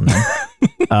 pedals on them.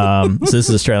 So this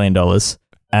is Australian dollars.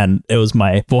 And it was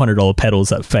my $400 pedals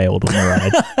that failed on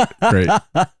the ride. Great.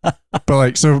 But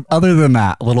like, so other than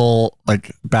that little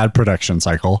like bad production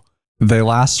cycle, they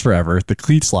last forever. The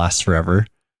cleats last forever.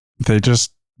 They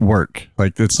just work.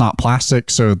 Like, it's not plastic,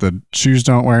 so the shoes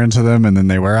don't wear into them, and then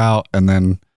they wear out, and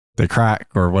then they crack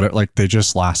or whatever. Like, they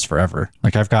just last forever.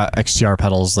 Like, I've got XTR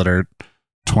pedals that are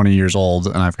 20 years old,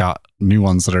 and I've got new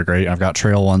ones that are great. I've got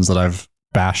trail ones that I've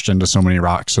bashed into so many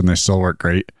rocks, and they still work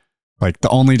great. Like, the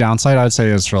only downside I'd say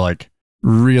is for like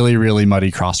really, really muddy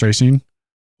cross racing,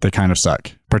 they kind of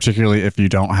suck, particularly if you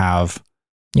don't have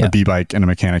a B-bike and a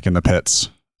mechanic in the pits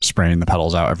spraying the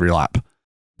pedals out every lap.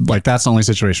 Like, that's the only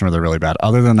situation where they're really bad.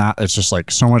 Other than that, it's just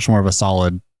like so much more of a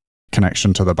solid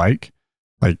connection to the bike.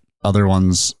 Like, other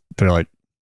ones, they're like,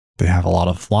 they have a lot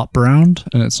of flop around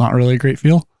and it's not really a great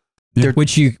feel. Yeah.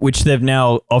 Which they've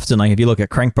now often, like, if you look at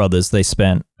Crank Brothers, they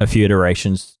spent a few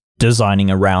iterations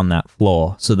designing around that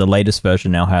flaw. So the latest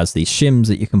version now has these shims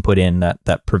that you can put in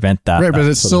that prevent that. Right, but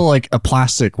it's still like a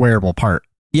plastic wearable part.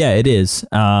 Yeah, it is.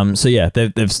 So yeah,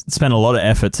 they've spent a lot of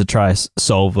effort to try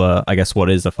solve, I guess, what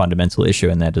is a fundamental issue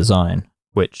in their design,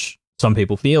 which some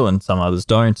people feel and some others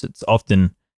don't. It's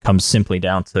often comes simply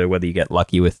down to whether you get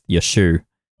lucky with your shoe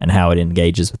and how it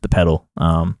engages with the pedal.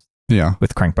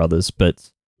 With Crank Brothers,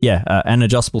 but yeah, and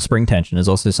adjustable spring tension is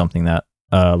also something that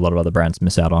a lot of other brands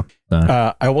miss out on.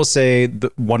 So. I will say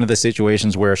one of the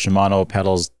situations where Shimano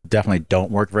pedals definitely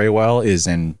don't work very well is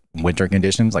in winter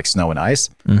conditions like snow and ice.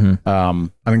 Mm-hmm.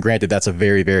 I mean, granted, that's a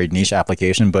very, very niche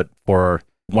application, but for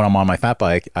when I'm on my fat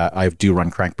bike, I do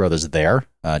run Crank Brothers there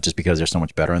just because they're so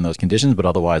much better in those conditions. But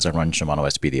otherwise, I run Shimano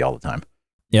SPD all the time.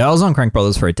 Yeah, I was on Crank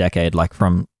Brothers for a decade, like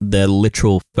from the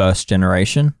literal first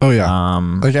generation. Oh, yeah.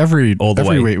 Like every weight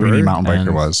weenie mountain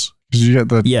biker was. Because you get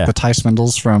the tie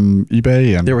spindles from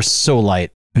eBay, and they were so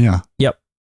light. Yeah. Yep.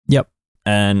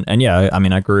 And yeah, I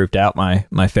mean, I grooved out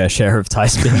my fair share of tie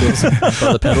spindles and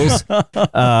other pedals.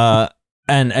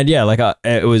 And yeah, like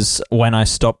it was when I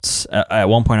stopped. At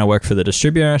one point, I worked for the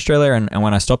distributor in Australia, and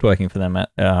when I stopped working for them,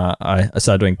 I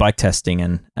started doing bike testing,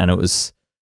 and it was,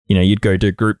 you'd go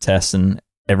do group tests, and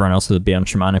everyone else would be on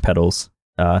Shimano pedals.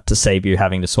 To save you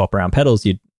having to swap around pedals,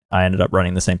 I ended up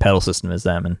running the same pedal system as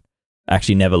them, and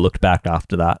actually never looked back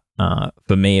after that.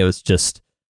 For me, it was just,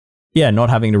 not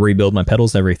having to rebuild my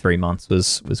pedals every 3 months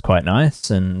was quite nice.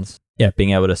 And yeah,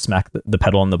 being able to smack the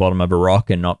pedal on the bottom of a rock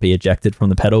and not be ejected from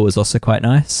the pedal was also quite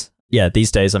nice. Yeah,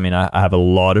 these days, I mean, I have a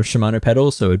lot of Shimano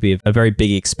pedals, so it would be a very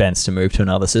big expense to move to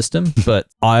another system. But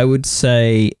I would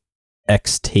say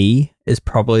XT is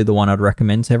probably the one I'd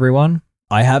recommend to everyone.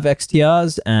 I have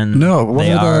XTRs, and no, what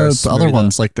are the other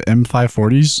ones, like the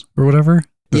M540s or whatever?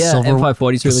 M540s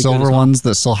really the silver good ones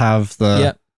that still have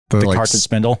the like, cartridge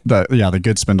spindle. The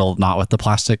good spindle, not with the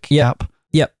plastic cap.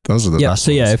 Yep. Those are the best.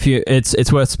 So ones. yeah,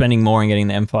 it's worth spending more and getting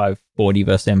the M540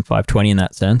 versus M520 in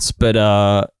that sense. But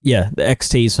the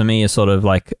XTs for me is sort of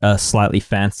like a slightly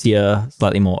fancier,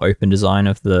 slightly more open design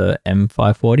of the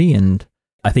M540, and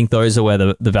I think those are where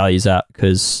the value's at,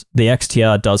 because the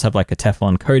XTR does have like a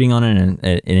Teflon coating on it, and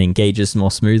it engages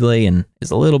more smoothly and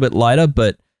is a little bit lighter,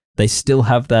 but they still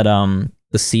have that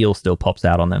the seal still pops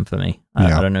out on them for me.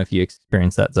 I don't know if you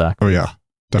experienced that, Zach. Oh yeah,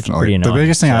 definitely. The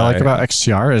biggest thing I like about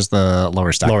XTR is the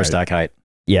lower stack height.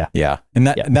 Yeah. And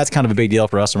that's kind of a big deal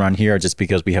for us around here, just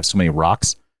because we have so many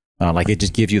rocks. Like it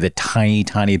just gives you the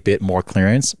tiny bit more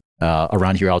clearance.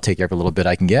 Around here, I'll take every little bit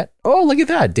I can get. Oh, look at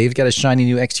that. Dave's got a shiny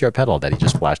new XTR pedal that he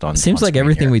just flashed on. Seems like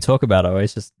everything we talk about, I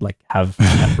always just like have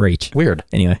at reach. Weird.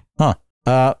 Anyway. Huh.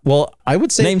 Well, I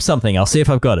would say... Name something. I'll see if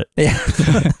I've got it. Yeah.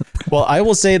 Well, I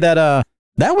will say that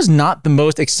that was not the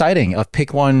most exciting of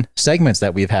Pick One segments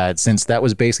that we've had, since that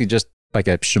was basically just like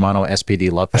a Shimano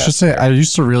SPD love fest. I should say, I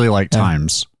used to really like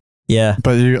Times. Yeah.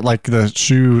 But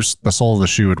the sole of the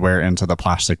shoe would wear into the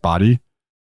plastic body,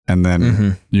 and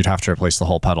then you'd have to replace the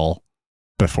whole pedal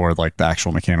before like the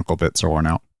actual mechanical bits are worn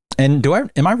out. And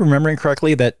am I remembering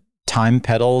correctly that Time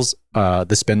pedals,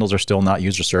 the spindles are still not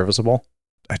user serviceable?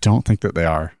 I don't think that they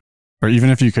are. Or even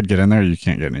if you could get in there, you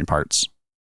can't get any parts.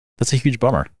 That's a huge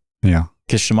bummer. Yeah.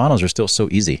 Because Shimano's are still so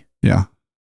easy. Yeah.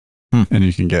 And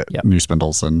you can get new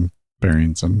spindles and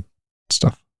bearings and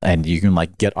stuff. And you can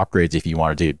like get upgrades if you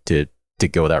wanted to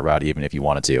go that route, even if you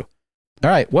wanted to. All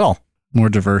right. Well, more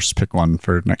diverse. Pick one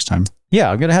for next time.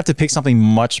 Yeah. I'm going to have to pick something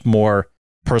much more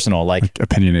personal, like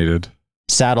opinionated.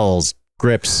 Saddles,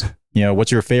 grips.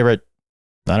 What's your favorite?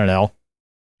 I don't know.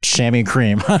 Chamois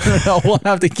cream. I don't know. We'll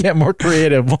have to get more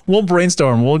creative. We'll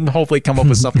brainstorm. We'll hopefully come up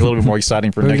with something a little bit more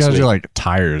exciting for next week. Do like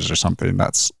tires or something.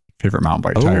 That's favorite mountain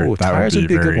bike tire. That tires would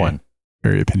be a good one.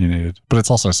 Very opinionated, but it's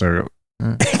also so.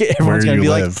 Everyone's going to be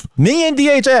like, me and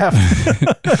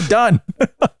DHF. Done.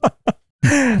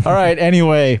 All right.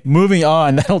 Anyway, moving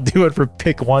on. That'll do it for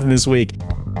Pick One this week.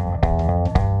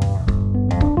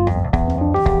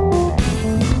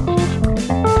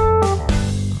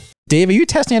 Dave, are you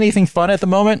testing anything fun at the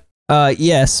moment?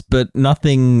 Yes, but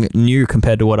nothing new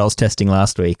compared to what I was testing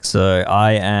last week. So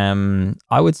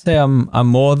I would say I'm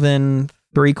more than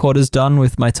 3/4 done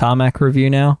with my tarmac review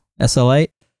now, SL8.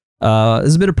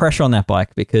 There's a bit of pressure on that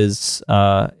bike because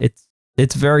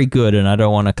it's very good, and I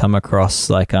don't want to come across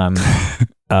like I'm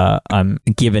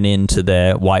giving in to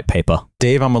their white paper.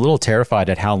 Dave, I'm a little terrified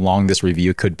at how long this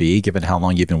review could be, given how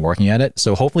long you've been working at it.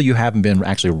 So hopefully you haven't been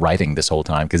actually writing this whole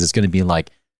time, because it's going to be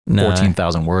like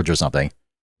 14,000 words or something.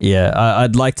 Yeah,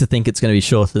 I'd like to think it's going to be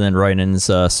shorter than Ronan's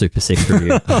Super 6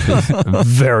 review.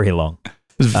 Very long.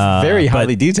 It's very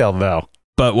highly detailed, though.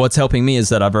 But what's helping me is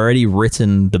that I've already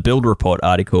written the build report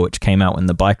article, which came out when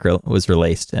the bike was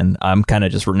released, and I'm kind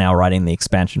of just now writing the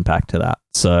expansion pack to that.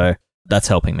 So that's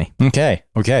helping me. Okay.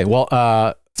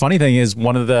 Well, funny thing is,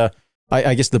 one of the,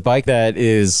 I guess the bike that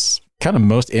is kind of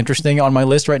most interesting on my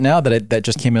list right now that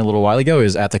just came in a little while ago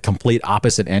is at the complete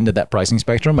opposite end of that pricing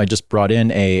spectrum. I just brought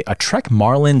in a Trek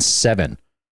Marlin 7.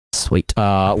 Sweet.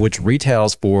 Which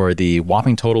retails for the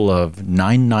whopping total of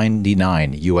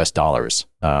 $999 US.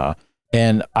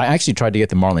 And I actually tried to get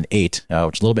the Marlin 8,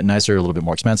 which is a little bit nicer, a little bit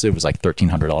more expensive. It was like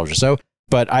 $1,300 or so.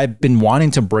 But I've been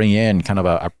wanting to bring in kind of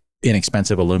a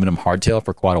inexpensive aluminum hardtail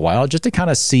for quite a while, just to kind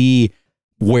of see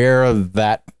where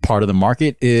that part of the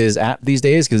market is at these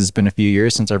days, because it's been a few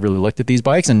years since I've really looked at these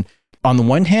bikes. And on the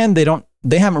one hand,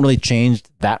 they haven't really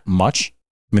changed that much.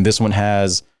 I mean, this one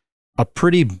has a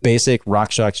pretty basic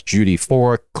RockShox Judy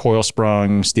fork, coil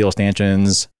sprung, steel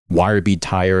stanchions, wire bead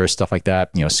tires, stuff like that.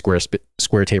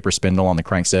 Square taper spindle on the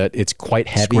crankset. It's quite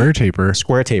heavy.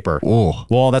 Square taper. Oh.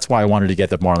 Well, that's why I wanted to get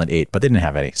the Marlin 8, but they didn't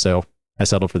have any, so I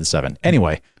settled for the 7.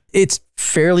 Anyway, It's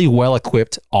fairly well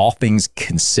equipped, all things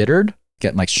considered.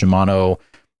 Getting like Shimano,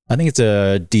 I think it's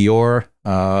a Dior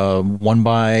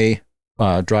 1x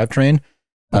drivetrain.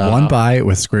 1x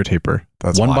with square taper.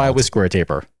 That's 1x with square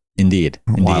taper. Indeed.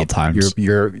 Wild times.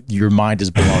 Your mind is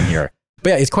blown here. But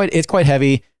yeah, it's quite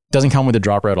heavy. Doesn't come with a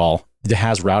dropper at all. It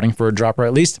has routing for a dropper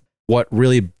at least. What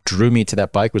really drew me to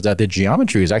that bike was that the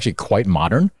geometry is actually quite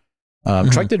modern.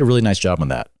 Trek did a really nice job on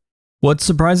that. What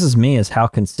surprises me is how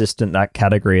consistent that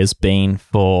category has been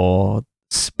for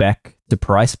spec to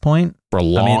price point. For a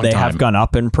long time. They have gone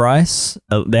up in price.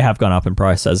 They have gone up in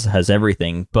price, as has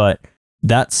everything. But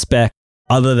that spec,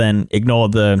 other than ignore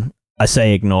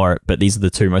it, but these are the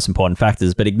two most important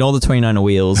factors. But ignore the 29er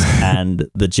wheels and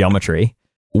the geometry,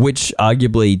 which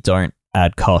arguably don't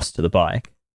add cost to the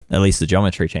bike. At least the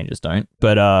geometry changes don't.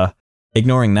 But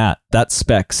ignoring that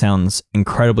spec sounds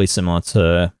incredibly similar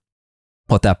to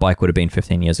what that bike would have been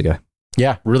 15 years ago.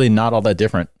 Yeah, really not all that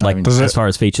different. Like, as far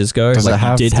as features go, like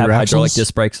you did have hydraulic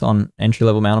disc brakes on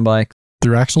entry-level mountain bikes.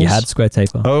 Through axles? You had square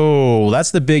taper. Oh,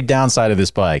 that's the big downside of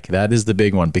this bike. That is the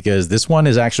big one, because this one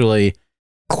is actually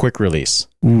quick release.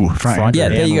 Ooh, front. Yeah,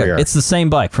 there you go. It's the same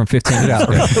bike from 15 years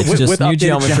ago. It's just new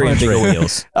geometry and bigger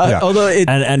wheels. Although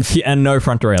and no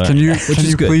front derailleur. Can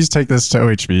you please take this to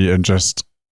OHV and just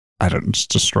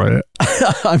destroy it?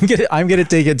 I'm gonna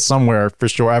take it somewhere for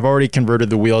sure. I've already converted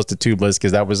the wheels to tubeless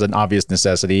because that was an obvious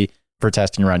necessity for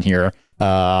testing around here.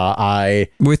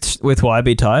 With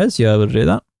YB tires, you able to do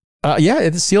that? Yeah,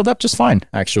 it's sealed up just fine,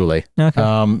 actually.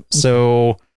 Okay.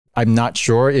 So I'm not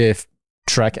sure if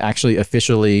Trek actually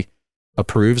officially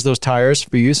approves those tires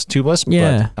for use tubeless.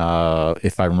 Yeah. But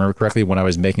if I remember correctly, when I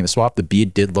was making the swap, the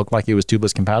bead did look like it was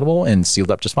tubeless compatible and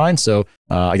sealed up just fine. So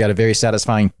I got a very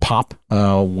satisfying pop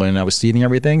when I was seating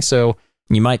everything. So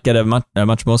you might get a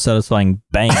much more satisfying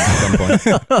bang at some point.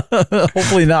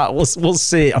 Hopefully not. We'll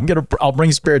see. I'll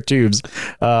bring spare tubes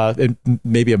and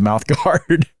maybe a mouth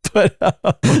guard, but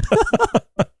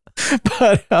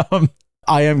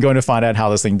I am going to find out how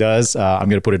this thing does. I'm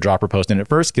going to put a dropper post in it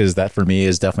first because that for me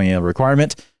is definitely a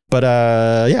requirement. But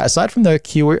yeah, aside from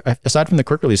the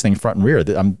quick release thing, front and rear,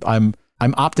 I'm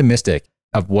optimistic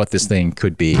of what this thing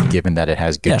could be, given that it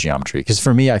has good geometry. Because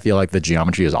for me, I feel like the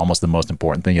geometry is almost the most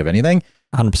important thing of anything.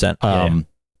 100%.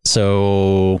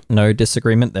 So no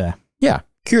disagreement there. Yeah,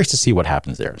 curious to see what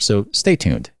happens there. So stay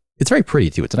tuned. It's very pretty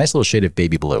too. It's a nice little shade of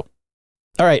baby blue.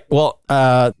 All right. Well,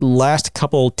 last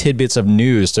couple tidbits of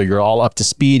news, so you're all up to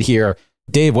speed here.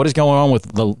 Dave, what is going on with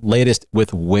the latest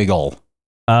with Wiggle?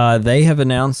 They have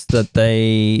announced that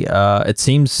they. It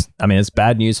seems. I mean, it's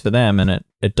bad news for them, and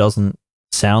it doesn't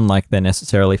sound like they're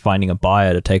necessarily finding a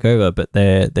buyer to take over. But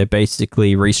they're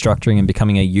basically restructuring and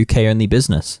becoming a UK only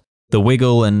business. The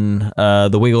Wiggle and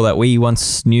the Wiggle that we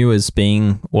once knew as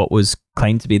being what was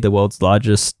claimed to be the world's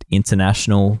largest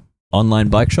international online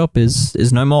bike shop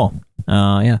is no more.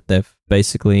 They're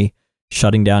basically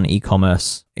shutting down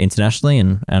e-commerce internationally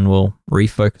and will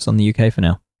refocus on the UK for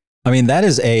now. I mean,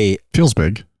 feels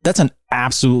big. That's an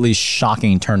absolutely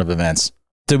shocking turn of events.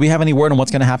 Did we have any word on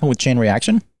what's going to happen with Chain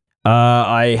Reaction?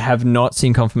 I have not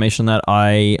seen confirmation that.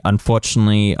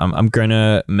 Unfortunately, I'm going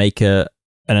to make an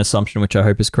assumption which I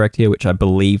hope is correct here, which I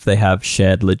believe they have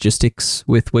shared logistics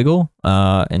with Wiggle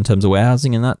in terms of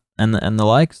warehousing and that and the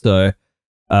like. So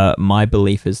my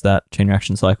belief is that Chain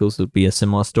Reaction Cycles would be a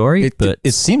similar story, but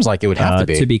it seems like it would have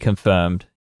to be confirmed.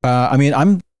 I mean,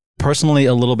 I'm personally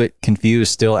a little bit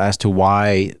confused still as to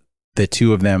why the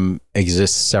two of them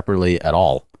exist separately at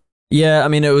all. Yeah, I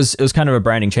mean, it was kind of a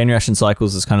branding. Chain Reaction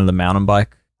Cycles is kind of the mountain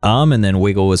bike arm, and then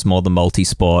Wiggle was more the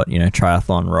multi-sport,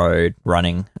 triathlon, road,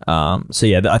 running. So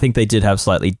yeah, I think they did have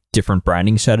slightly different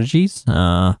branding strategies.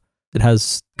 It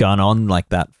has gone on like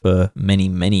that for many,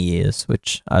 many years,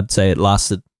 which I'd say it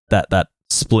lasted, that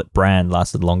split brand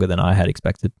lasted longer than I had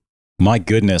expected. My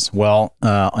goodness. Well,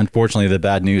 unfortunately, the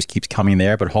bad news keeps coming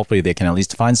there, but hopefully they can at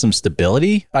least find some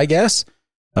stability, I guess.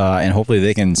 And hopefully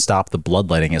they can stop the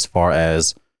bloodletting as far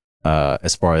as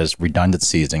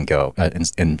redundancies and go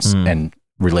and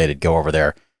related go over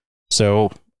there.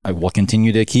 So I will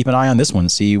continue to keep an eye on this one,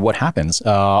 see what happens.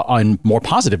 On more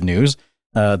positive news,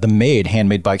 the Made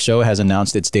Handmade Bike Show has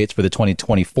announced its dates for the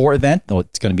 2024 event.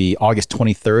 It's going to be August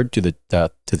 23rd to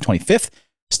the 25th,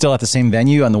 still at the same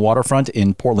venue on the waterfront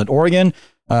in Portland, Oregon.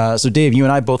 So Dave, you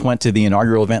and I both went to the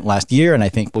inaugural event last year, and I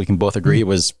think we can both agree it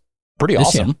was pretty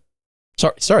awesome.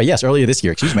 Yes, earlier this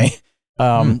year, excuse me.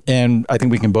 And I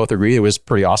think we can both agree it was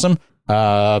pretty awesome.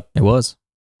 It was.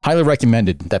 Highly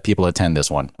recommended that people attend this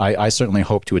one. I certainly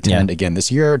hope to attend again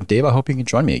this year. Dave, I hope you can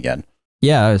join me again.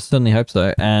 Yeah, I certainly hope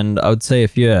so. And I would say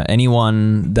if you're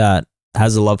anyone that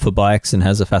has a love for bikes and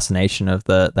has a fascination of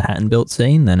the Hatton built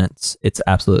scene, then it's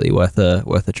absolutely worth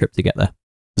a trip to get there.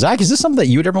 Zach, is this something that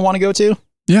you would ever want to go to?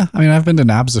 Yeah, I mean, I've been to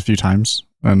NABS a few times,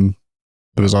 and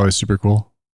it was always super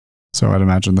cool. So I'd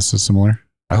imagine this is similar.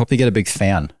 I hope they get a big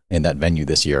fan in that venue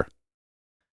this year.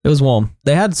 It was warm.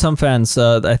 They had some fans.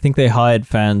 I think they hired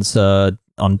fans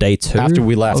on day 2 after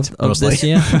we left of this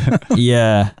year.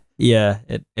 Yeah.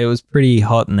 It was pretty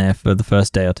hot in there for the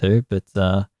first day or two, but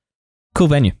cool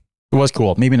venue. It was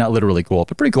cool. Maybe not literally cool,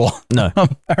 but pretty cool. No. All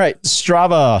right.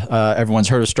 Strava. Everyone's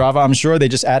heard of Strava, I'm sure. They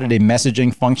just added a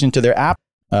messaging function to their app.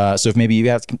 So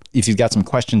if you've got some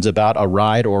questions about a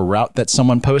ride or route that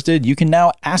someone posted, you can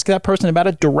now ask that person about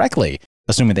it directly,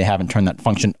 assuming they haven't turned that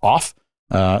function off.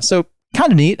 So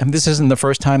kind of neat. I mean, this isn't the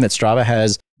first time that Strava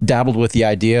has dabbled with the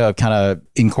idea of kind of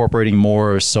incorporating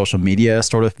more social media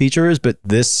sort of features, but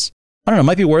this, I don't know,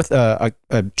 might be worth a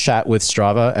chat with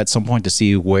Strava at some point to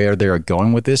see where they're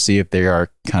going with this, see if they are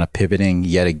kind of pivoting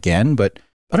yet again. But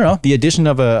I don't know, the addition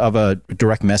of a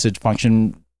direct message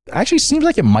function actually seems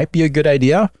like it might be a good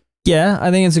idea. Yeah,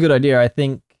 I think it's a good idea. I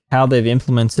think how they've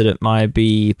implemented it might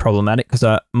be problematic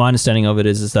because my understanding of it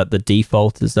is that the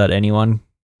default is that anyone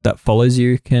that follows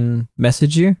you can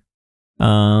message you.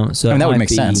 So that would make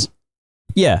sense.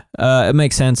 Yeah, it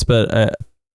makes sense, but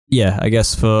yeah, I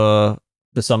guess for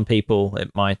some people it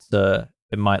might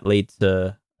lead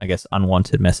to, I guess,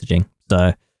 unwanted messaging.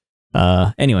 So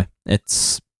anyway,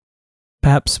 it's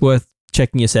perhaps worth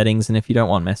checking your settings, and if you don't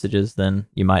want messages, then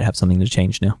you might have something to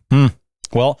change now.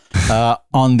 Well,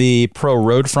 on the pro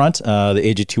road front, the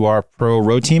AG2R Pro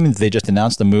Road team, they just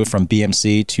announced the move from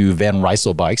BMC to Van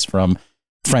Rysel bikes from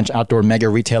French outdoor mega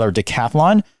retailer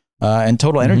Decathlon, and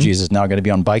Total Energies is now going to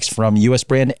be on bikes from US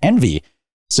brand Envy.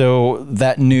 So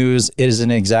that news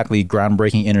isn't exactly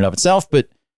groundbreaking in and of itself, but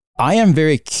I am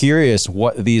very curious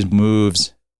what these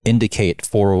moves indicate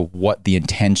for what the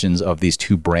intentions of these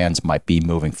two brands might be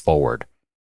moving forward.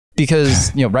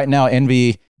 Because, right now,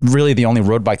 Envy, really the only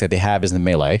road bike that they have is the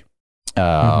Melee.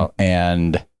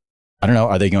 And I don't know,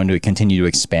 are they going to continue to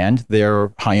expand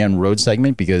their high-end road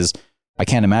segment? Because I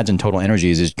can't imagine Total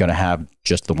Energies is going to have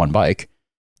just the one bike.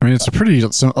 I mean,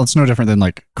 it's no different than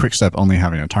like Quickstep only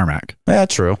having a tarmac. Yeah,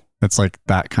 true. It's like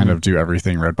that kind of do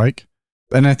everything road bike.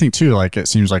 And I think too, like it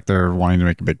seems like they're wanting to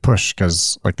make a big push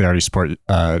because like they already support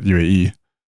UAE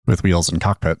with wheels and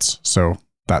cockpits, so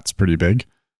that's pretty big.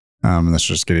 And that's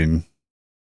just getting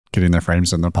their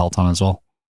frames in the Peloton as well.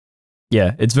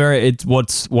 Yeah, it's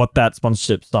what that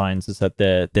sponsorship signs is that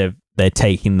they're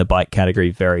taking the bike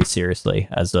category very seriously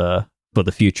as for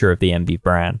the future of the MV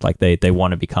brand. Like they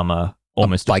want to become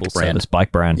almost a full service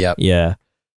bike brand. Yep. Yeah.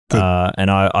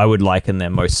 And I would liken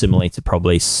them most similarly to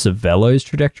probably Cervelo's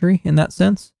trajectory in that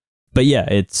sense. But yeah,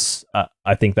 it's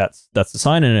I think that's the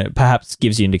sign, and it perhaps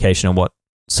gives you indication of what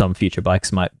some future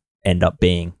bikes might end up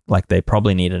being. Like they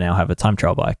probably need to now have a time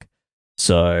trial bike.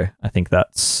 So I think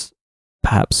that's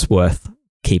perhaps worth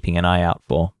keeping an eye out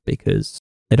for because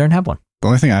they don't have one. The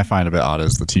only thing I find a bit odd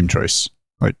is the team choice.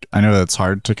 Like I know that it's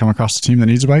hard to come across a team that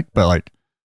needs a bike, but like,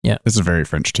 yeah, it's a very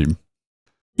French team.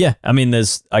 Yeah, I mean,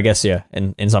 there's, I guess, yeah,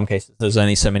 in some cases, there's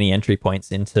only so many entry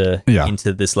points into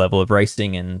this level of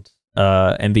racing, and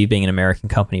MV being an American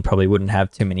company probably wouldn't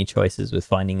have too many choices with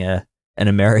finding an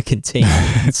American team.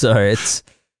 So it's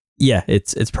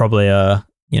probably the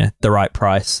right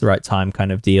price, the right time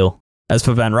kind of deal. As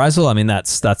for Van Rysel, I mean,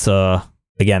 that's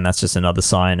just another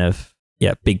sign of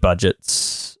big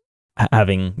budgets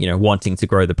having wanting to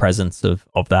grow the presence of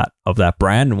that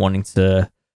brand and wanting to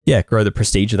grow the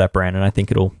prestige of that brand. And I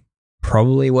think it'll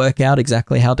probably work out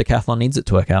exactly how Decathlon needs it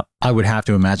to work out. I would have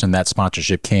to imagine that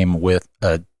sponsorship came with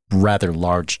a rather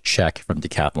large check from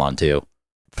Decathlon too.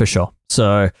 For sure.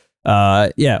 So,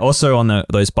 also on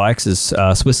those bikes is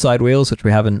Swiss side wheels, which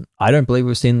I don't believe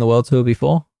we've seen in the World Tour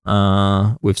before.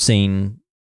 We've seen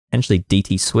potentially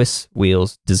DT Swiss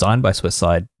wheels designed by Swiss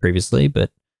side previously, but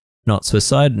not Swiss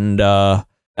side.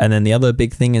 And then the other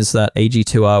big thing is that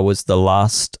AG2R was the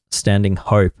last standing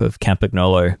hope of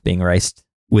Campagnolo being raced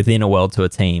within a World Tour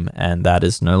team, and that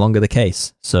is no longer the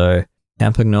case. So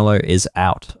Campagnolo is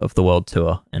out of the World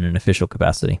Tour in an official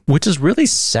capacity. Which is really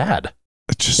sad.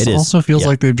 It also feels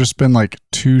like they've just been like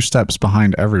 2 steps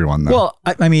behind everyone, though. Well,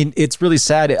 I mean, it's really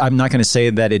sad. I'm not going to say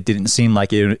that it didn't seem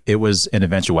like it was an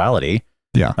eventuality.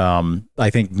 Yeah. I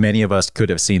think many of us could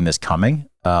have seen this coming.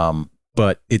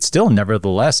 But it still,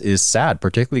 nevertheless, is sad,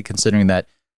 particularly considering that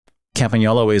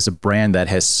Campagnolo is a brand that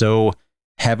has so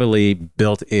heavily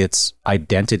built its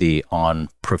identity on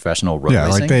professional road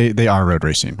racing. Like they are road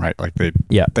racing, right? Like they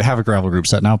have a gravel group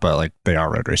set now, but like they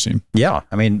are road racing. Yeah,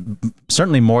 I mean,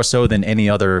 certainly more so than any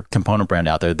other component brand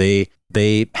out there. They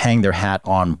hang their hat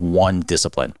on one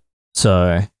discipline.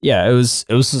 So yeah, it was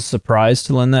a surprise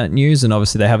to learn that news, and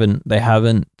obviously they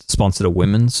haven't sponsored a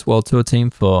women's World Tour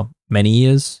team for many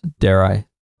years.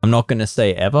 I'm not going to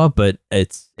say ever, but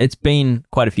it's been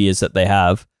quite a few years that they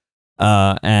have.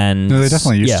 And no, they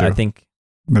definitely used to. I think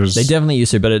they definitely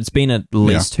used to, but it's been at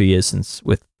least 2 years since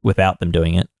without them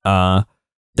doing it.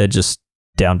 They're just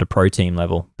down to pro team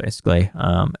level basically.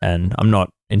 And I'm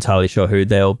not entirely sure who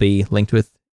they'll be linked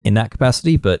with in that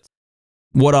capacity, but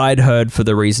what I'd heard for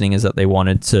the reasoning is that they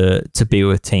wanted to be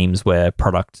with teams where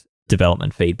product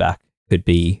development feedback could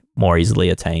be more easily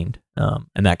attained.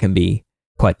 And that can be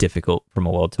quite difficult from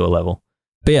a World Tour level.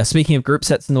 But yeah, speaking of group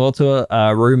sets in the World Tour,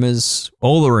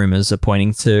 all the rumors are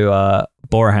pointing to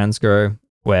Bora Hansgrohe,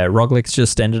 where Roglic's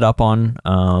just ended up on,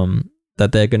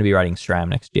 that they're going to be riding SRAM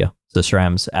next year. So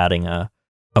SRAM's adding a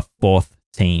fourth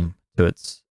team to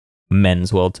its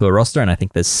men's World Tour roster, and I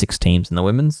think there's 6 teams in the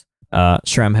women's.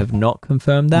 SRAM have not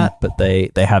confirmed that, but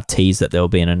they have teased that there will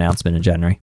be an announcement in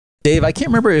January. Dave, I can't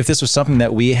remember if this was something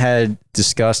that we had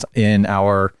discussed in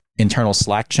our internal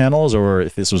Slack channels or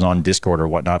if this was on Discord or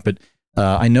whatnot, but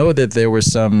I know that there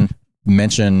was some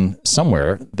mention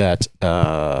somewhere that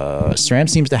SRAM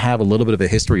seems to have a little bit of a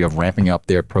history of ramping up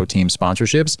their pro team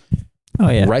sponsorships. Oh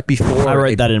yeah, right before I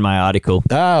wrote that in my article.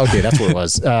 Oh, okay, that's what it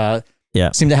was.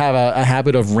 Yeah, seem to have a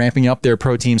habit of ramping up their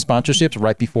pro team sponsorships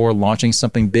right before launching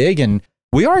something big, and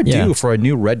we are due for a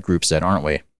new red group set, aren't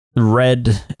we?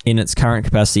 Red, in its current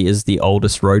capacity, is the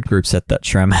oldest road group set that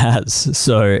SRAM has,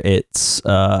 so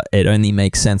it only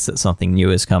makes sense that something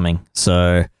new is coming.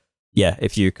 So yeah,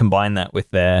 if you combine that with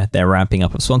their ramping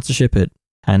up of sponsorship, it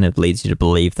kind of leads you to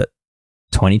believe that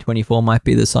 2024 might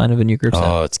be the sign of a new group set.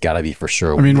 Oh, it's got to be for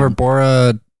sure. I mean, were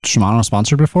Bora Shimano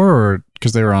sponsored before, or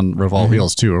because they were on Revolve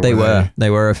wheels too? Or they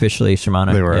were officially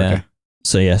Shimano. They were, yeah. Okay.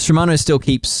 So yeah, Shimano still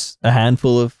keeps a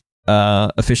handful of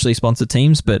officially sponsored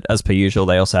teams, but as per usual,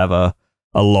 they also have a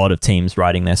lot of teams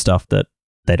riding their stuff that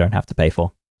they don't have to pay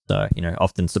for. So,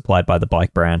 often supplied by the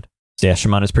bike brand. So yeah,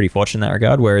 Shimano's pretty fortunate in that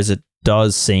regard, whereas it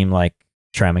does seem like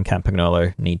SRAM and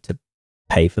Campagnolo need to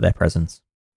pay for their presence.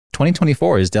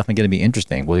 2024 is definitely going to be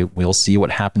interesting. We'll see what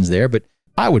happens there, but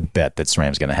I would bet that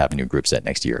SRAM's going to have a new group set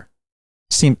next year.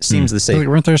 Seems the same. Like,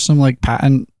 weren't there some like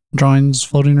patent drawings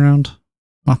floating around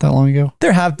not that long ago?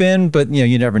 There have been, but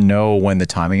you never know when the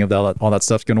timing of all that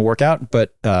stuff's going to work out.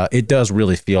 But it does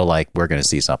really feel like we're going to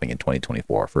see something in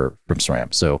 2024 from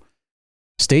SRAM. So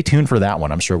stay tuned for that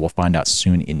one. I'm sure we'll find out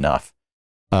soon enough.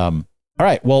 All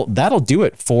right, well, that'll do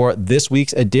it for this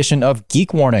week's edition of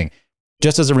Geek Warning.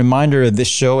 Just as a reminder, this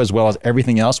show, as well as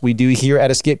everything else we do here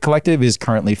at Escape Collective, is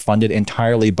currently funded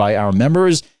entirely by our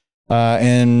members.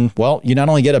 And, well, you not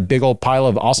only get a big old pile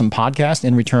of awesome podcasts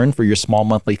in return for your small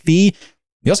monthly fee,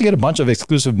 you also get a bunch of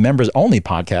exclusive members-only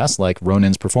podcasts like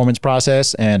Ronan's Performance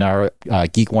Process and our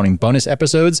Geek Warning bonus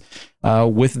episodes.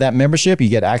 With that membership, you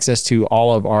get access to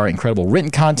all of our incredible written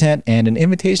content and an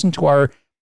invitation to our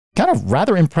kind of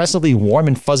rather impressively warm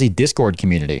and fuzzy Discord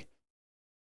community.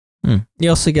 You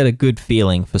also get a good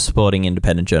feeling for supporting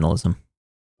independent journalism.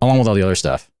 Along with all the other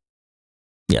stuff.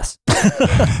 Yes.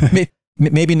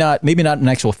 Maybe not an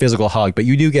actual physical hug, but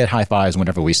you do get high fives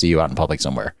whenever we see you out in public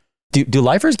somewhere. Do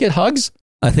lifers get hugs?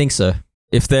 I think so.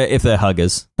 If they're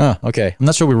huggers. Oh, okay. I'm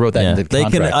not sure we wrote that in the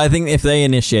contract. I think if they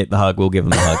initiate the hug, we'll give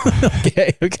them the hug.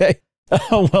 Okay.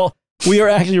 Well, we are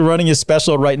actually running a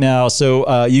special right now,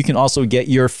 so you can also get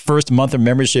your first month of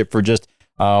membership for just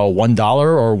 $1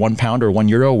 or £1 or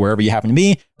 €1, wherever you happen to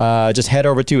be. Just head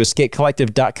over to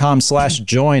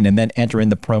escapecollective.com/join and then enter in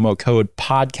the promo code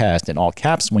podcast in all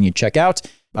caps when you check out.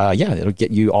 It'll get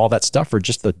you all that stuff for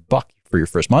just $1 for your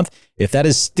first month. If that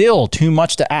is still too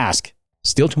much to ask,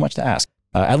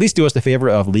 at least do us the favor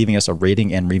of leaving us a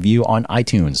rating and review on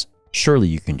iTunes. Surely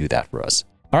you can do that for us.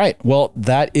 All right, well,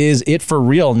 that is it for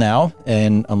real now.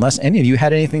 And unless any of you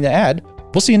had anything to add,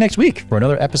 we'll see you next week for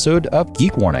another episode of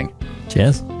Geek Warning.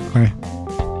 Cheers. Okay.